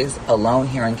rise alone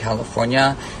here in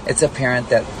California, it's apparent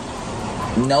that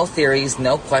no theories,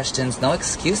 no questions, no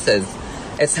excuses.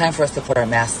 It's time for us to put our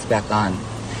masks back on.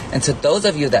 And to those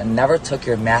of you that never took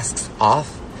your masks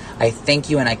off, I thank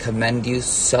you and I commend you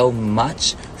so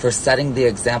much for setting the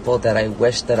example that I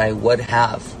wish that I would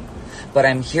have. But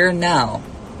I'm here now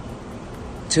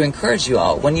to encourage you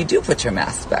all, when you do put your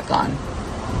masks back on,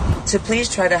 to please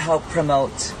try to help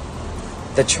promote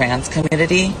the trans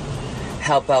community,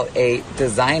 help out a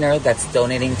designer that's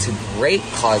donating to great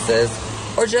causes,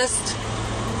 or just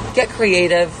get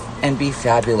creative and be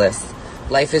fabulous.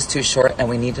 Life is too short and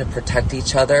we need to protect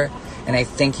each other. And I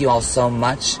thank you all so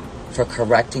much for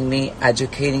correcting me,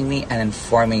 educating me, and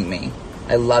informing me.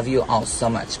 I love you all so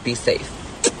much. Be safe.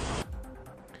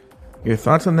 Your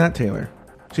thoughts on that, Taylor?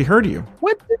 She heard you.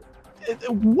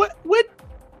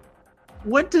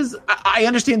 What does, I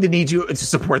understand the need to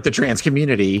support the trans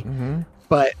community, mm-hmm.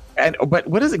 but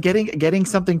what is it getting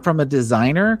something from a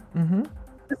designer? Mm-hmm.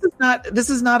 This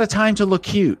is not a time to look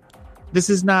cute. This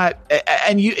is not,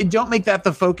 and you don't make that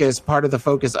part of the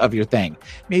focus of your thing.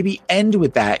 Maybe end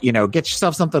with that, get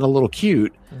yourself something a little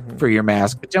cute mm-hmm. for your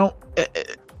mask, but don't,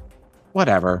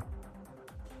 whatever.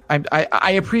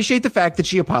 I appreciate the fact that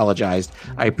she apologized.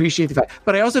 I appreciate the fact,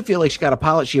 but I also feel like she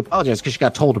apologized because she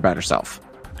got told about herself.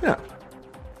 Yeah.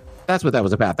 That's what that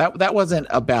was about. That wasn't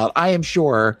about, I am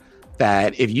sure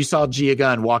that if you saw Gia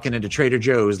Gunn walking into Trader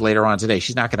Joe's later on today,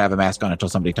 she's not going to have a mask on until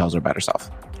somebody tells her about herself.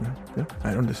 Yeah,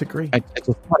 I don't disagree.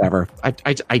 Whatever.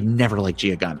 I never liked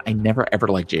Gia Gunn. I never, ever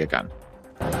liked Gia Gunn.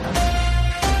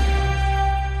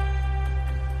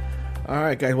 All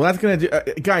right, guys. Well, that's going to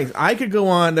do... guys, I could go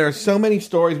on. There are so many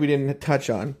stories we didn't touch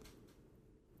on.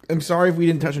 I'm sorry if we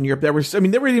didn't touch on Europe. There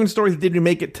were even stories that didn't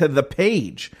make it to the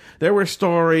page. There were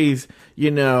stories,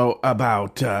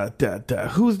 about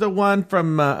who's the one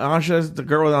from Asha's, the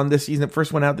girl on this season, the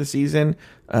first one out this season.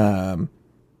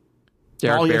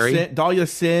 Dahlia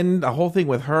Sin, the whole thing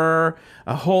with her,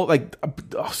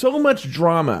 so much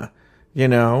drama,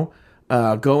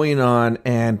 going on,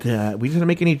 and we just had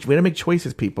to make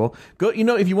choices, people. Go,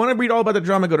 if you want to read all about the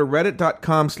drama, go to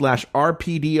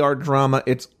reddit.com/rpdr drama.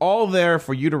 It's all there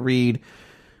for you to read.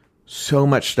 So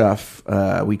much stuff.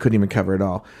 We couldn't even cover it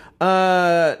all.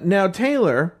 Now,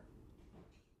 Taylor.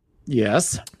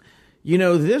 Yes.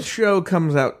 This show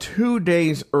comes out 2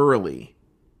 days early.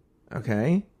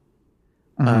 Okay.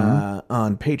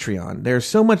 On Patreon. There's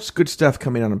so much good stuff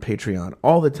coming out on Patreon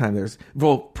all the time.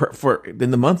 For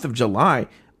in the month of July,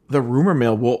 the Rumor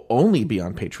Mill will only be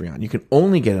on Patreon. You can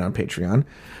only get it on Patreon.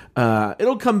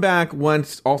 It'll come back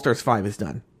once All Stars 5 is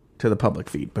done to the public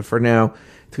feed. But for now,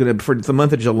 for the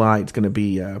month of July, it's gonna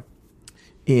be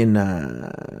in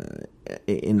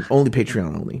only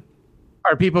Patreon only.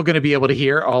 Are people going to be able to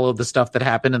hear all of the stuff that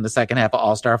happened in the second half of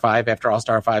All-Star 5 after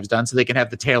All-Star 5 is done, so they can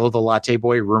have the Tale of the Latte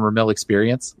Boy Rumor Mill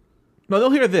experience? No, they'll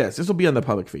hear this. This will be on the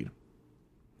public feed.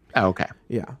 Oh, okay.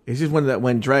 Yeah. It's just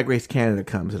when Drag Race Canada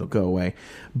comes, it'll go away.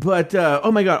 But,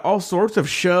 oh my God, all sorts of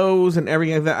shows and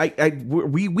everything like that.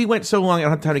 We went so long, I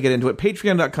don't have time to get into it.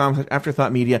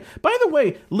 Patreon.com/AfterThoughtMedia. By the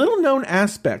way, little known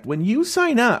aspect, when you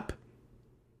sign up,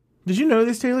 did you know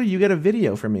this, Taylor? You get a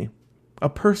video from me. A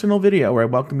personal video where I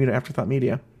welcome you to Afterthought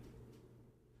Media.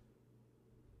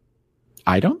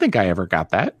 I don't think I ever got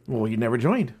that. Well, you never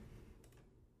joined.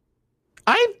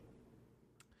 I'm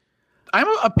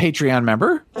a Patreon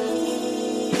member.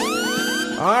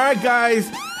 All right, guys.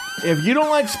 If you don't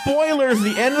like spoilers,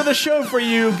 the end of the show for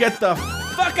you, get the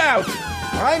fuck out.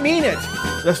 I mean it.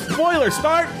 The spoilers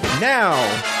start now.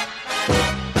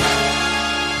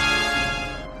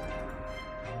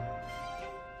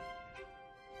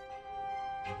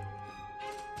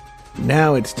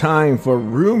 Now it's time for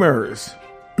rumors,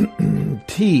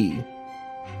 tea,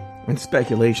 and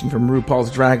speculation from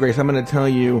RuPaul's Drag Race. I'm going to tell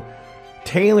you,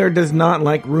 Taylor does not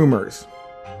like rumors.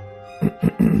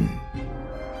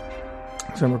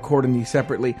 So I'm recording these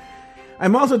separately.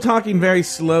 I'm also talking very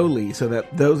slowly so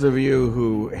that those of you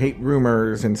who hate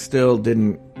rumors and still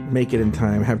didn't make it in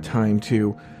time have time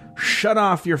to shut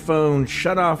off your phone,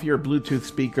 shut off your Bluetooth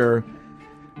speaker,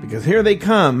 because here they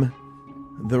come,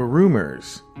 the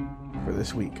rumors for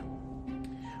this week.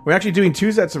 We're actually doing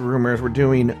 2 sets of rumors. We're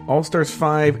doing All Stars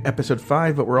 5, Episode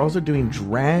 5, but we're also doing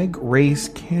Drag Race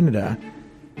Canada,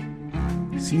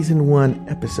 Season 1,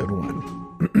 Episode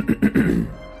 1.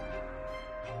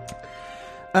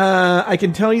 I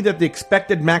can tell you that the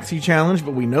expected Maxi Challenge,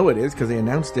 but we know it is because they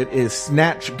announced it, is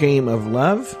Snatch Game of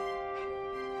Love.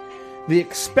 The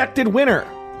expected winner,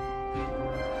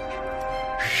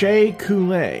 Shea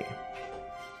Coulee.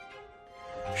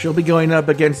 She'll be going up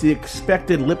against the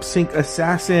expected lip-sync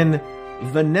assassin,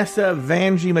 Vanessa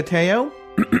Vanjie Mateo.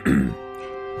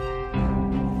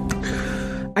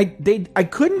 I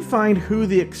couldn't find who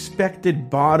the expected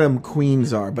bottom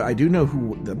queens are, but I do know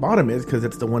who the bottom is because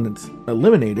it's the one that's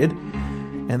eliminated.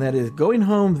 And that is going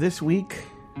home this week,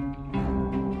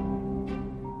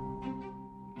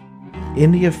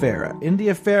 India Farah.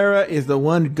 India Farah is the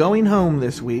one going home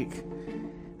this week.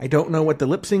 I don't know what the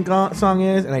lip sync song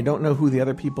is, and I don't know who the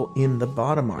other people in the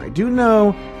bottom are. I do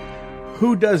know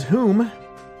who does whom.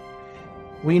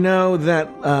 We know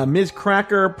that Ms.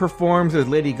 Cracker performs as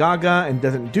Lady Gaga and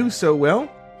doesn't do so well.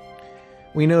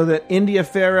 We know that India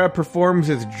Farah performs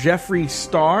as Jeffree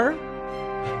Star.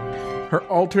 Her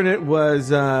alternate was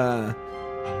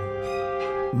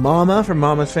Mama from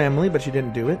Mama's Family, but she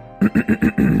didn't do it.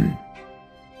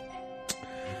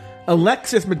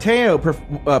 Alexis Mateo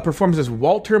performs as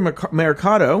Walter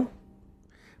Mercado,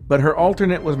 but her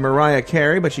alternate was Mariah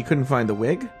Carey, but she couldn't find the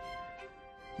wig.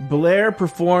 Blair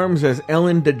performs as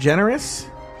Ellen DeGeneres,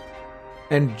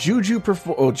 and Juju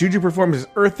performs as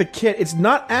Eartha Kitt. It's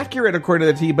not accurate according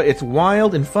to the T, but it's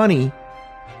wild and funny.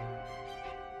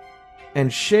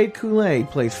 And Shea Coulee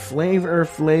plays Flava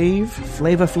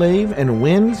Flav, and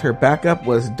wins. Her backup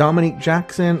was Dominique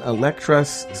Jackson, Electra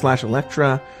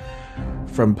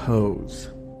from Pose.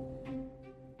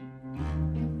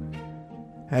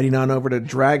 Heading on over to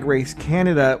Drag Race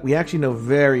Canada, we actually know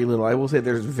very little. I will say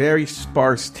there's very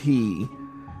sparse tea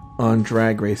on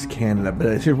Drag Race Canada,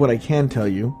 but here's what I can tell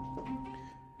you.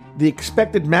 The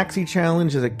expected Maxi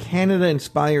Challenge is a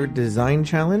Canada-inspired design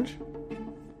challenge.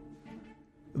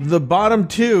 The bottom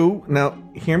 2, now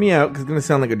hear me out because it's going to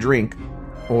sound like a drink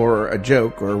or a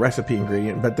joke or a recipe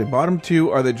ingredient, but the bottom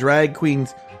 2 are the drag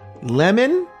queens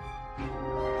Lemon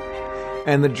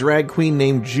and the drag queen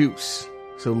named Juice.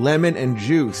 So Lemon and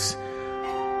Juice.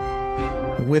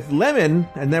 With Lemon,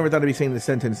 I never thought I'd be saying this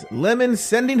sentence, Lemon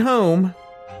sending home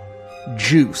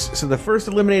Juice. So the first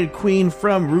eliminated queen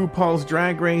from RuPaul's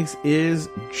Drag Race is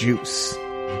Juice.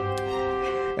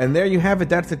 And there you have it.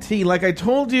 That's the tea. Like I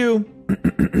told you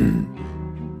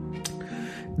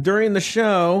during the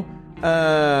show,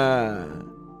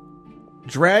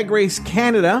 Drag Race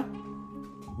Canada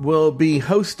will be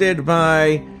hosted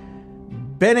by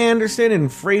Ben Anderson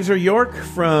and Fraser York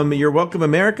from You're Welcome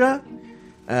America.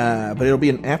 But it'll be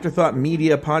an Afterthought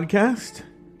Media podcast.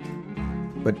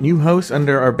 But new hosts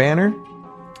under our banner.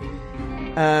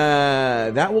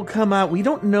 That will come out. We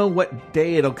don't know what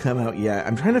day it'll come out yet.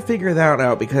 I'm trying to figure that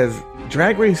out because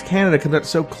Drag Race Canada comes out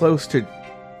so close to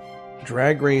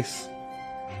Drag Race.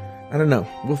 I don't know.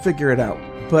 We'll figure it out.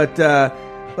 But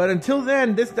until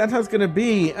then, that's how it's going to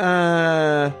be.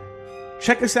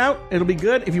 Check us out. It'll be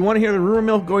good. If you want to hear the rumor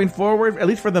mill going forward, at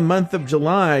least for the month of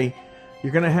July,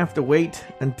 you're going to have to wait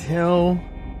until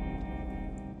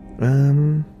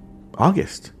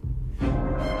August.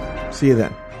 See you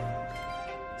then.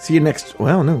 See you next...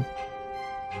 Well, no.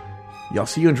 Y'all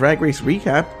see you in Drag Race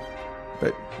Recap.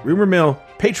 But Rumor Mill,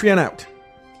 Patreon out.